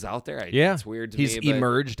Moorhead is out there. It's weird to me. He's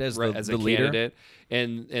emerged as the leader. Candidate.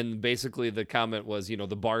 And basically the comment was, the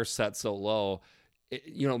bar's set so low,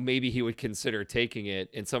 maybe he would consider taking it.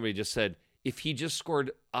 And somebody just said, if he just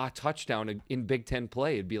scored a touchdown in Big Ten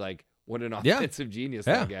play, it'd be like, what an offensive genius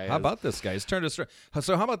that guy is. How about this guy? He's turned us.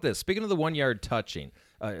 So how about this? Speaking of the 1 yard touching,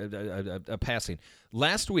 passing,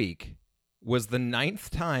 last week was the 9th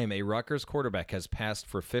time a Rutgers quarterback has passed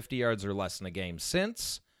for 50 yards or less in a game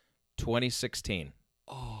since 2016.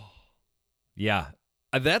 Oh. Yeah.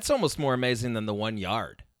 That's almost more amazing than the 1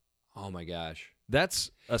 yard. Oh, my gosh. That's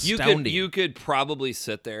astounding. You could probably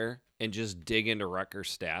sit there and just dig into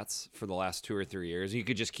Rutgers stats for the last 2 or 3 years. You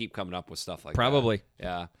could just keep coming up with stuff like probably.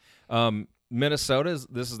 that. Yeah.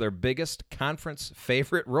 This is their biggest conference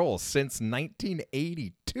favorite role since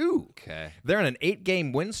 1982. Okay. They're on an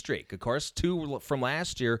 8-game win streak. Of course, 2 from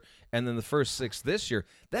last year and then the first 6 this year.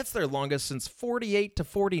 That's their longest since 48 to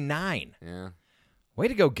 49. Yeah. Way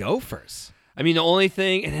to go, Gophers. I mean, the only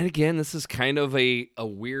thing, and then again, this is kind of a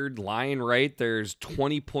weird line, right? There's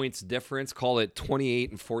 20 points difference, call it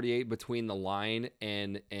 28 and 48 between the line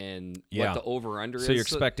and what the over-under is. So you're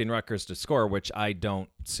expecting Rutgers to score, which I don't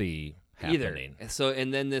see happening. Either. So,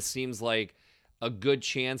 and then this seems like a good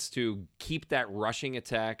chance to keep that rushing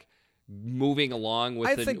attack moving along with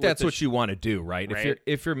I think that's what you want to do, right? Right.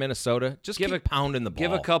 If you're Minnesota, just keep pounding the ball.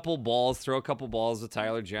 Give a couple balls, throw a couple balls to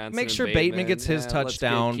Tyler Johnson. Make sure Bateman gets his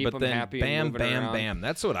touchdown, keep but him then happy bam, and bam, around. bam.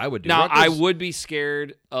 That's what I would do. Now, Rutgers, I would be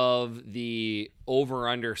scared of the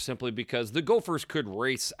over-under simply because the Gophers could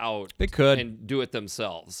race out They could. and do it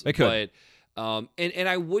themselves. They could. But, and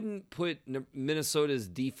I wouldn't put Minnesota's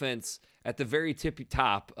defense at the very tippy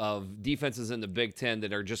top of defenses in the Big Ten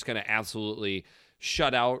that are just going to absolutely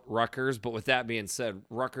shut out Rutgers. But with that being said,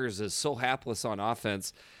 Rutgers is so hapless on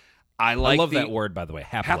offense. I love that word, by the way,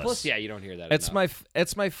 hapless. Hapless? Yeah, you don't hear that It's enough.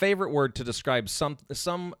 it's my favorite word to describe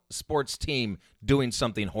some sports team doing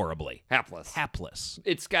something horribly. Hapless. Hapless.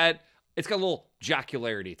 It's got a little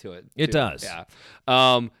jocularity to it. It too. does.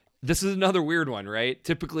 Yeah. This is another weird one, right?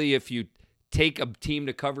 Typically, if you take a team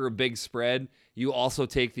to cover a big spread, you also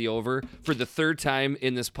take the over. For the third time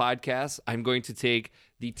in this podcast, I'm going to take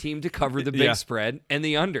the team to cover the big spread and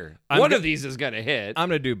the under. One of these is going to hit. I'm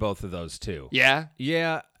going to do both of those too. Yeah?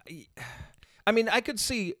 Yeah. I mean, I could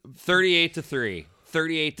see 38-3,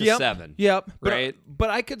 38-7. Yep. Right? But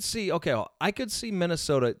I could see, I could see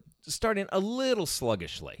Minnesota starting a little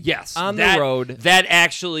sluggishly. Yes. On the road. That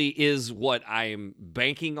actually is what I'm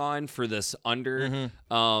banking on for this under.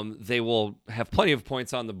 Mm-hmm. They will have plenty of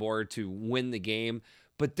points on the board to win the game,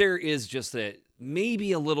 but there is just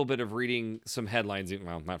maybe a little bit of reading some headlines,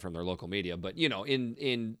 well, not from their local media, but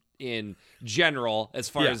in general, as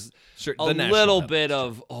far as sure, a little bit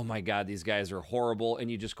of, oh my God, these guys are horrible,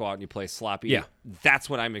 and you just go out and you play sloppy. Yeah. That's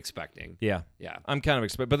what I'm expecting. Yeah. Yeah. I'm kind of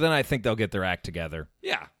expecting, but then I think they'll get their act together.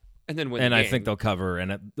 Yeah. And then win and the game. I think they'll cover,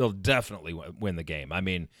 and they'll definitely win the game. I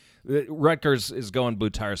mean, Rutgers is going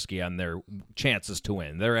Butarski on their chances to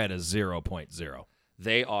win. They're at a 0.0.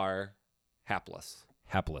 They are hapless.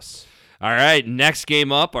 Hapless. All right, next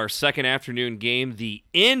game up, our second afternoon game, the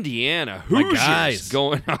Indiana Hoosiers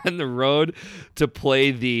going on the road to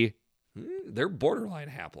play they're borderline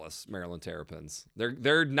hapless Maryland Terrapins.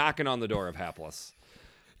 They're knocking on the door of hapless.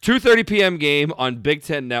 2:30 p.m. game on Big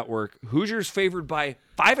Ten Network. Hoosiers favored by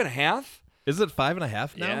 5.5. Is it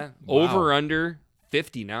 5.5 now? Yeah. Wow. Over under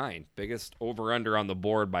 59. Biggest over under on the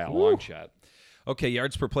board by a long shot. Okay,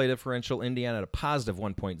 yards per play differential, Indiana at a positive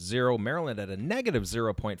 1.0, Maryland at a negative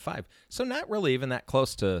 0.5. So not really even that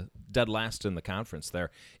close to dead last in the conference there.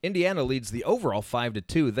 Indiana leads the overall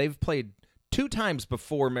 5-2. They've played 2 times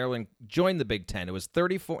before Maryland joined the Big Ten. It was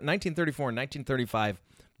 1934 and 1935,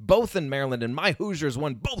 both in Maryland, and my Hoosiers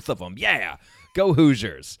won both of them. Yeah, go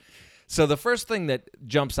Hoosiers. So the first thing that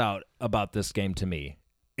jumps out about this game to me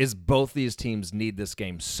is both these teams need this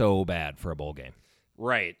game so bad for a bowl game.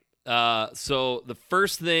 Right. So the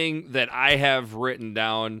first thing that I have written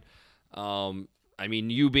down, I mean,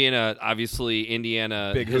 you being obviously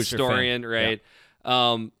Indiana big historian, right?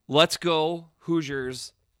 Yeah. Let's go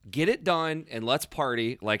Hoosiers, get it done, and let's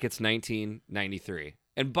party like it's 1993.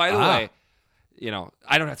 And by the way,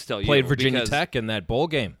 I don't have to tell you. Played Virginia Tech in that bowl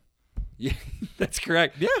game. Yeah, that's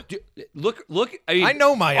correct. Yeah. Look. I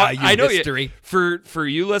know my IU history. For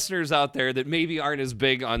you listeners out there that maybe aren't as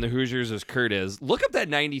big on the Hoosiers as Kurt is, look up that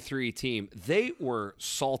 93 team. They were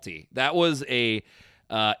salty. That was a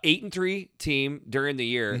 8-3 team during the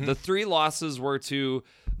year. Mm-hmm. The 3 losses were to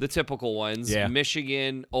the typical ones,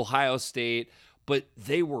 Michigan, Ohio State, but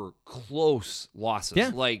they were close losses.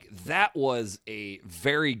 Yeah. Like, that was a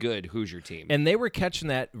very good Hoosier team. And they were catching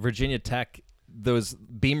that Virginia Tech, those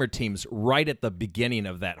Beamer teams, right at the beginning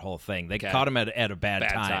of that whole thing. They caught them at a bad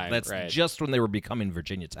time. That's right. just when they were becoming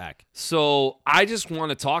Virginia Tech. So I just want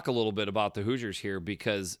to talk a little bit about the Hoosiers here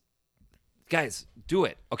because, guys, do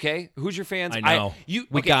it, okay? Hoosier fans, I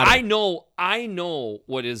know. I know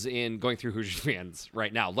what is in going through Hoosier fans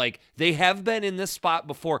right now. Like, they have been in this spot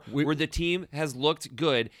before where the team has looked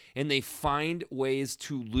good and they find ways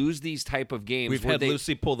to lose these type of games. We've had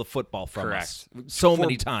Lucy pull the football from us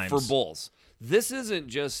many times. For bowls. This isn't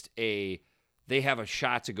just they have a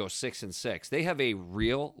shot to go 6-6. They have a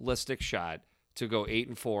realistic shot to go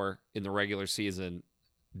 8-4 in the regular season.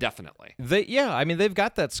 Definitely. They've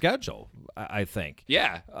got that schedule, I think.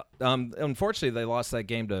 Yeah. Unfortunately, they lost that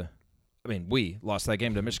game to we lost that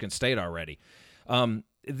game to Michigan State already.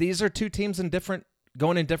 These are two teams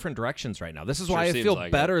going in different directions right now. This is why I feel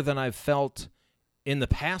better than I've felt in the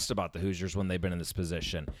past about the Hoosiers when they've been in this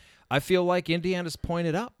position. I feel like Indiana's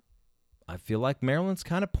pointed up. I feel like Maryland's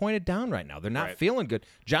kind of pointed down right now. They're not feeling good.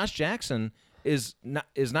 Josh Jackson is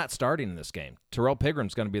not starting in this game. Terrell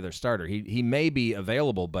Pigram's going to be their starter. He may be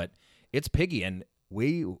available, but it's Piggy, and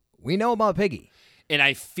we know about Piggy. And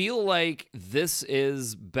I feel like this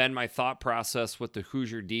has been my thought process with the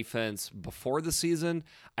Hoosier defense before the season.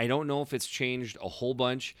 I don't know if it's changed a whole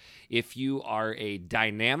bunch. If you are a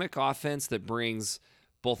dynamic offense that brings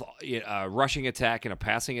both a rushing attack and a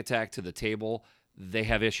passing attack to the table, they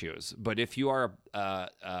have issues. But if you are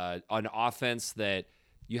an offense that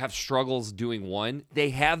you have struggles doing one,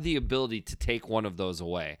 they have the ability to take one of those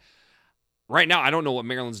away. Right now, I don't know what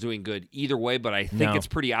Maryland's doing good either way, but I think it's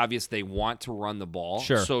pretty obvious they want to run the ball.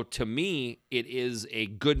 Sure. So to me, it is a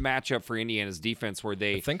good matchup for Indiana's defense where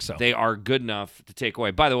I think so. They are good enough to take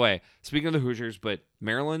away. By the way, speaking of the Hoosiers, but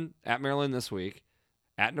Maryland this week,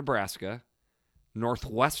 at Nebraska,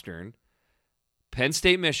 Northwestern, Penn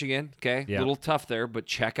State, Michigan. Okay, a little tough there, but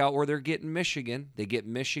check out where they're getting Michigan. They get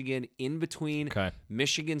Michigan in between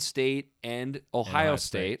Michigan State and Ohio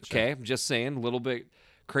State. Sure. Okay, I'm just saying, a little bit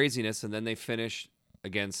craziness, and then they finish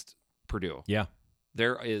against Purdue. Yeah.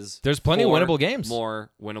 There's plenty of winnable games. More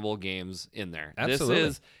winnable games in there. Absolutely.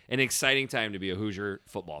 This is an exciting time to be a Hoosier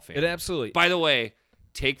football fan. It absolutely. By the way,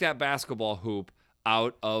 take that basketball hoop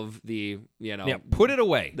out of the, put it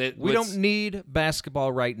away. We don't need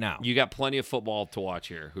basketball right now. You got plenty of football to watch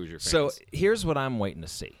here, Hoosier fans. So here's what I'm waiting to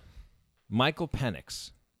see. Michael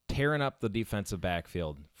Penix tearing up the defensive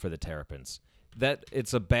backfield for the Terrapins.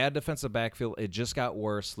 It's a bad defensive backfield. It just got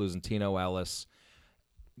worse, losing Tino Ellis.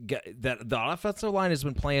 The offensive line has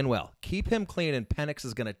been playing well. Keep him clean, and Penix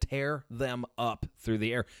is going to tear them up through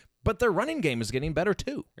the air. But their running game is getting better,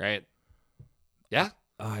 too. Right. Yeah.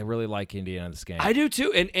 I really like Indiana in this game. I do,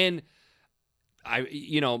 too. And I,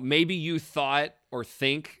 maybe you thought or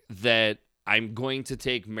think that I'm going to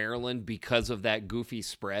take Maryland because of that goofy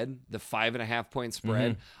spread, the 5.5-point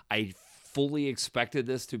spread. I fully expected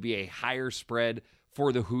this to be a higher spread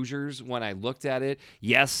for the Hoosiers when I looked at it.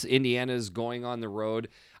 Yes, Indiana is going on the road.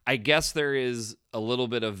 I guess there is a little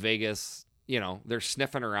bit of Vegas, they're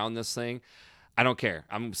sniffing around this thing. I don't care.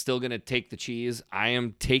 I'm still going to take the cheese. I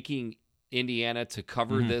am taking Indiana to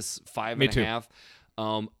cover this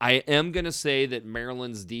 5.5. I am going to say that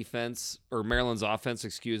Maryland's offense,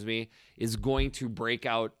 is going to break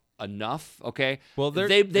out enough, okay? Well,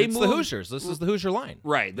 it's the Hoosiers. This is the Hoosier line.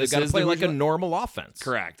 Right. They've got to play like a normal offense.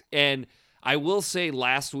 Correct. And I will say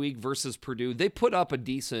last week versus Purdue, they put up a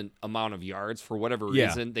decent amount of yards for whatever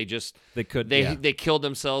reason. They killed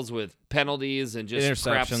themselves with penalties and just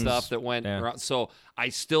crap stuff that went around. So I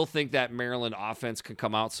still think that Maryland offense can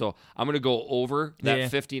come out. So I'm going to go over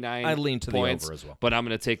that 59 I lean to points, the over as well. But I'm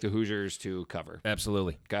going to take the Hoosiers to cover.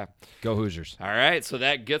 Absolutely. Okay. Go Hoosiers. All right. So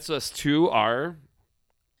that gets us to our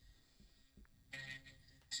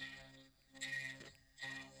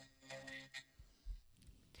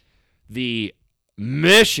the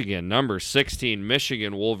Michigan, number 16,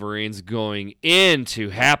 Michigan Wolverines going into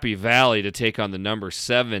Happy Valley to take on the number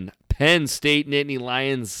 7 Penn State Nittany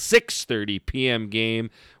Lions, 6:30 p.m. game.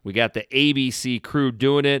 We got the ABC crew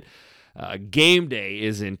doing it. Game day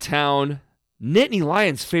is in town. Nittany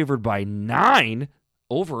Lions favored by 9,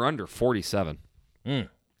 over under 47.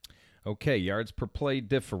 Okay, yards per play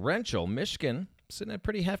differential. Michigan sitting at a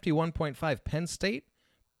pretty hefty 1.5. Penn State,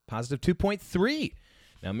 positive 2.3.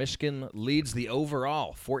 Now, Michigan leads the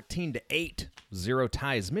overall 14-8, 0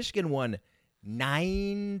 ties. Michigan won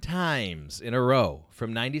 9 times in a row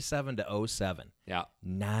from 97 to 07. Yeah.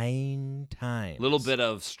 9 times. A little bit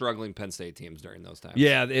of struggling Penn State teams during those times.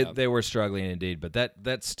 Yeah, they were struggling indeed, but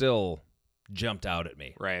that still jumped out at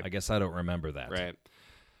me. Right. I guess I don't remember that.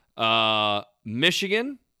 Right.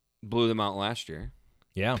 Michigan blew them out last year.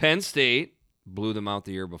 Yeah. Penn State blew them out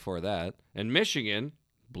the year before that. And Michigan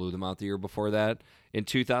blew them out the year before that. In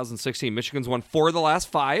 2016, Michigan's won 4 of the last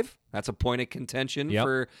 5. That's a point of contention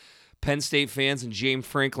for Penn State fans and James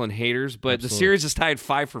Franklin haters. But the series is tied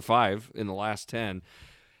 5 for 5 in the last 10.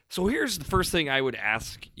 So here's the first thing I would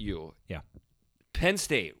ask you. Yeah. Penn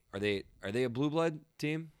State, are they a blue blood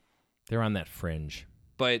team? They're on that fringe.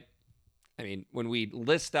 But I mean, when we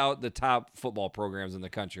list out the top football programs in the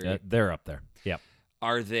country, they're up there. Yeah.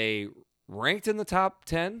 Are they ranked in the top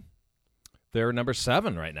 10? They're number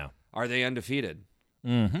 7 right now. Are they undefeated?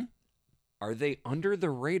 Mm-hmm. Are they under the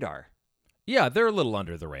radar? Yeah, they're a little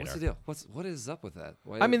under the radar. What's the deal? What is up with that?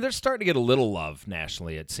 I mean, they're starting to get a little love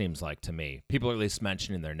nationally, it seems like to me. People are at least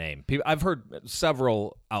mentioning their name. I've heard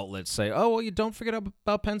several outlets say, "Oh, well, you don't forget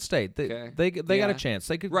about Penn State. They got a chance.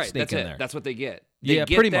 They could sneak that's in it. there." That's what they get. They Yeah,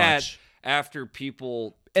 get pretty that much. after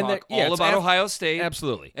people And talk yeah, all it's about Ohio State.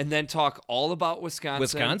 Absolutely. And then talk all about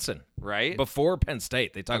Wisconsin. Right? Before Penn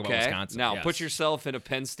State, they talk about Okay. Wisconsin. Now, Yes. put yourself in a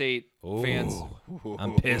Penn State fans.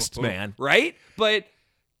 I'm pissed, man. Right? But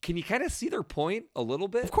can you kind of see their point a little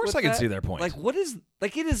bit? Of course with I can that? see their point. Like, what is,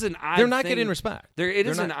 like, it is an odd They're not thing. getting respect. It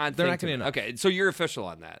is an odd They're thing. not getting enough. Okay, so you're official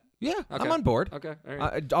on that. Yeah, Okay. I'm on board. Okay, all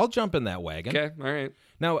right. I'll jump in that wagon. Okay, all right.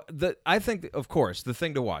 Now, I think, of course, the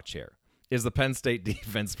thing to watch here is the Penn State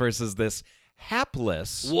defense versus this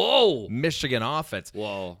hapless Whoa. Michigan offense.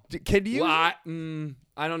 Whoa. Can you? Well,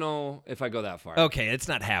 I don't know if I go that far. Okay, it's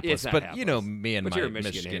not hapless, It's not but hapless. you know me and But my you're a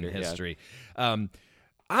Michigan Michigan hater, yeah. history.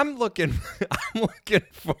 I'm looking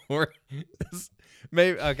for this.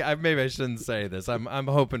 Maybe I shouldn't say this. I'm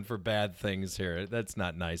hoping for bad things here. That's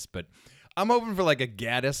not nice, but I'm hoping for like a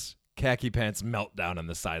Gaddis khaki pants meltdown on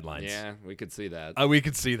the sidelines. Yeah, we could see that. We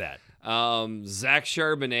could see that. Zach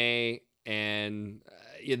Charbonnet and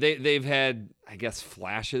they've had, I guess,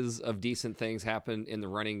 flashes of decent things happen in the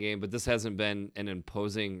running game, but this hasn't been an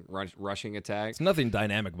imposing rushing attack. There's nothing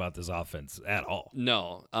dynamic about this offense at all.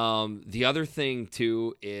 No. The other thing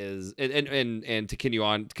too is, and to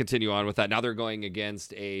continue on with that. Now they're going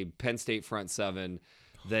against a Penn State front seven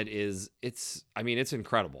that is, it's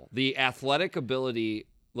incredible. The athletic ability,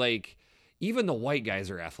 like. Even the white guys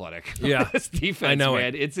are athletic. Yeah. This defense, I know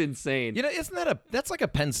man. It's insane. You know, that's like a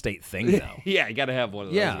Penn State thing, though. Yeah, you got to have one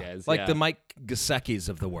of those guys. Like yeah. the Mike Gesicki's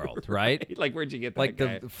of the world, right? Like, where'd you get that Like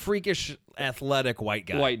guy? the freakish athletic white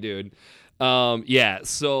guy. White dude. Yeah,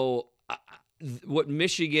 so what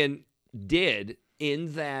Michigan did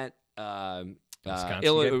in that Wisconsin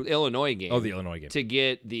game? Illinois game. Oh, the Illinois game. To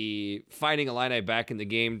get the Fighting Illini back in the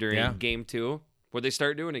game during Yeah. game 2, where they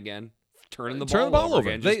start doing again. Turn the Turn ball over.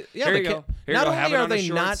 again. They- Just, yeah, here they you go. can't- Here not you go. only Have it are on the they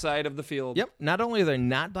short not- side of the field. Yep. Not only are they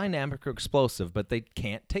not dynamic or explosive, but they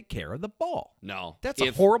can't take care of the ball. No. That's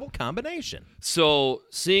a horrible combination. So,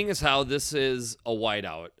 seeing as how this is a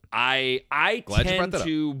whiteout, I Glad you tend brought that up.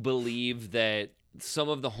 to believe that some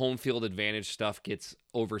of the home field advantage stuff gets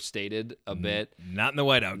overstated a bit. Not in the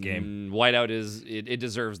whiteout game. Whiteout it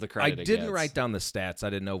deserves the I credit. it didn't gets. write down the stats. I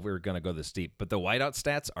didn't know we were going to go this deep, but the whiteout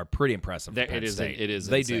stats are pretty impressive. for That- Penn it is- State. it is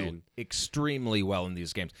They do insane. extremely well in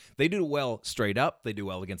these games. They do well straight up. They do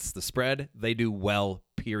well against the spread. They do well,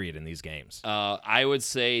 period, in these games. I would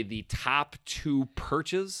say the top 2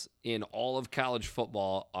 perches in all of college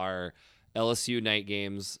football are LSU night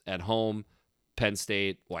games at home, Penn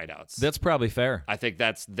State whiteouts. That's probably fair. I think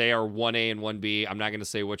they are 1A and 1B. I'm not going to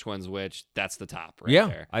say which one's which. That's the top right Yeah,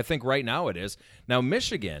 there. I think right now it is. Now,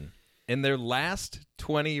 Michigan, in their last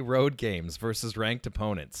 20 road games versus ranked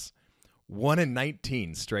opponents,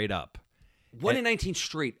 1-19 straight up. 1 in 19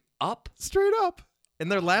 straight up. Straight up. In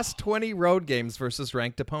their last 20 road games versus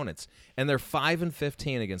ranked opponents. And they're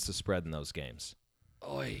 5-15 against the spread in those games.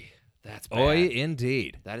 Oy, that's bad. Oy,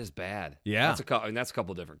 indeed. That is bad. Yeah. That's a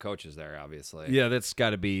couple different coaches there, obviously. Yeah, that's got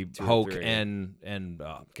to be or Hoke 3. and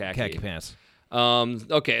Khaki. khaki pants.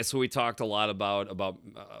 Okay, so we talked a lot about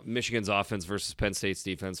Michigan's offense versus Penn State's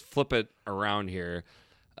defense. Flip it around here.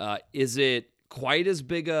 Is it quite as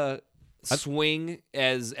big a swing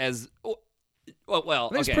as? Well, I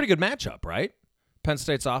think it's a pretty good matchup, right? Penn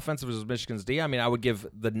State's offense versus Michigan's D. I mean, I would give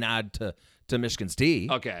the nod to Michigan's D.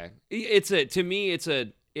 Okay, to me it's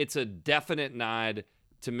a definite nod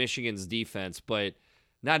to Michigan's defense, but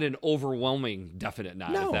not an overwhelming definite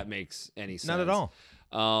nod. No. If that makes any sense. Not at all.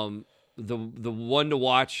 The one to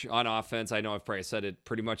watch on offense, I know I've probably said it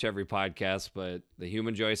pretty much every podcast, but the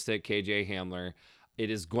human joystick, KJ Hamler,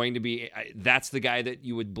 it is going to be, that's the guy that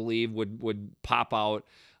you would believe would pop out.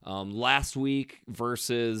 Last week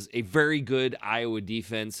versus a very good Iowa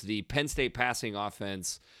defense, the Penn State passing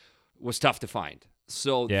offense was tough to find.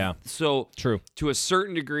 So Yeah. True. To a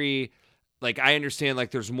certain degree, like I understand like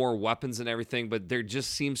there's more weapons and everything, but there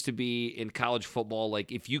just seems to be in college football,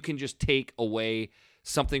 like if you can just take away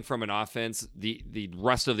something from an offense, the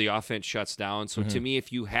rest of the offense shuts down. So to me,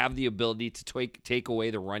 if you have the ability to take away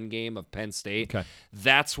the run game of Penn State, Okay.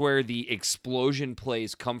 that's where the explosion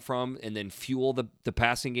plays come from and then fuel the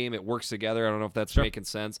passing game. It works together. I don't know if that's making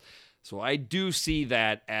sense. So I do see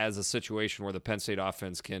that as a situation where the Penn State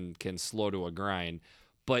offense can slow to a grind,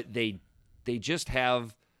 but they just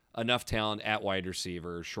have enough talent at wide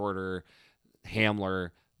receiver, Shorter, Hamler,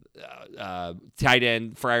 tight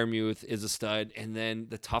end Freiermuth is a stud, and then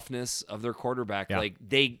the toughness of their quarterback. Yeah. Like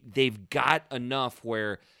they've got enough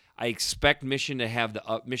where I expect Michigan to have the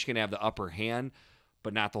upper hand,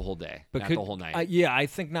 but not the whole day, not the whole night. Yeah, I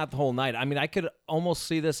think not the whole night. I mean, I could almost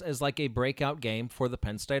see this as like a breakout game for the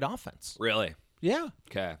Penn State offense. Really? Yeah.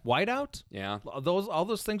 Okay. Whiteout. Yeah. All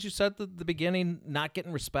those things you said at the beginning, not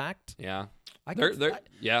getting respect. Yeah.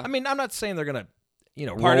 Yeah. I mean, I'm not saying they're gonna,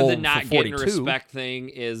 part of roll the not for getting 42. respect thing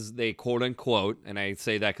is they quote unquote, and I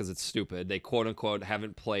say that because it's stupid. They quote unquote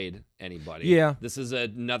haven't played anybody. Yeah. This is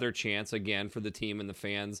another chance again for the team and the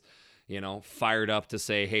fans. Fired up to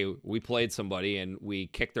say, hey, we played somebody and we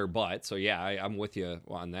kicked their butt. So, yeah, I'm with you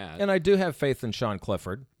on that. And I do have faith in Sean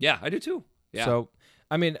Clifford. Yeah, I do too. Yeah. So,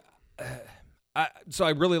 I mean, I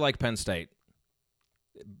really like Penn State,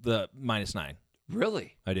 the -9.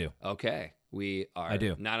 Really? I do. Okay. We are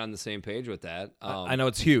not on the same page with that. I know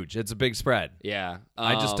it's huge. It's a big spread. Yeah.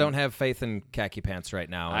 I just don't have faith in khaki pants right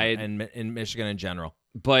now and in Michigan in general.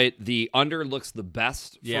 But the under looks the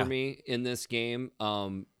best Yeah. for me in this game.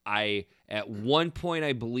 I, at one point,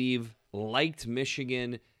 I believe, liked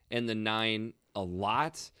Michigan and the 9 a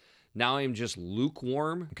lot. Now I'm just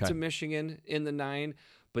lukewarm to Michigan in the 9.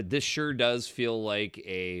 But this sure does feel like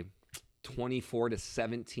a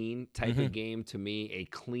 24-17 type of game to me. A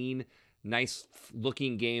clean,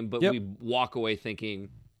 nice-looking game. But we walk away thinking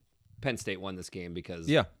Penn State won this game because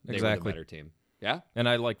they were the better team. Yeah? And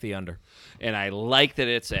I like the under. And I like that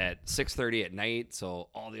it's at 6:30 at night, so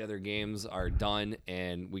all the other games are done,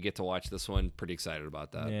 and we get to watch this one. Pretty excited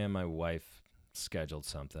about that. Yeah, my wife scheduled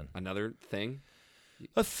something. Another thing?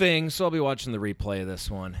 So I'll be watching the replay of this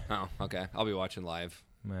one. Oh, okay. I'll be watching live.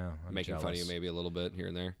 Well, I'm making jealous. fun of you maybe a little bit here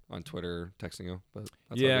and there on Twitter, texting you, but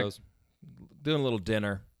that's how Yeah, it goes. doing a little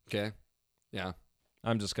dinner. Okay. Yeah.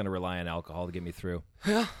 I'm just going to rely on alcohol to get me through.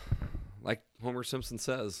 Like Homer Simpson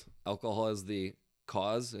says, alcohol is the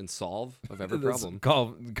cause and solve of every This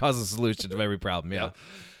problem. Cause a solution to every problem, yeah. All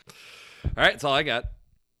right, that's all I got.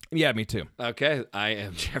 Yeah, me too. Okay, I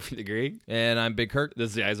am Jeffrey the Greek. And I'm Big Kurt.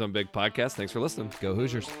 This is the Eyes on Big podcast. Thanks for listening. Go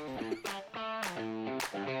Hoosiers.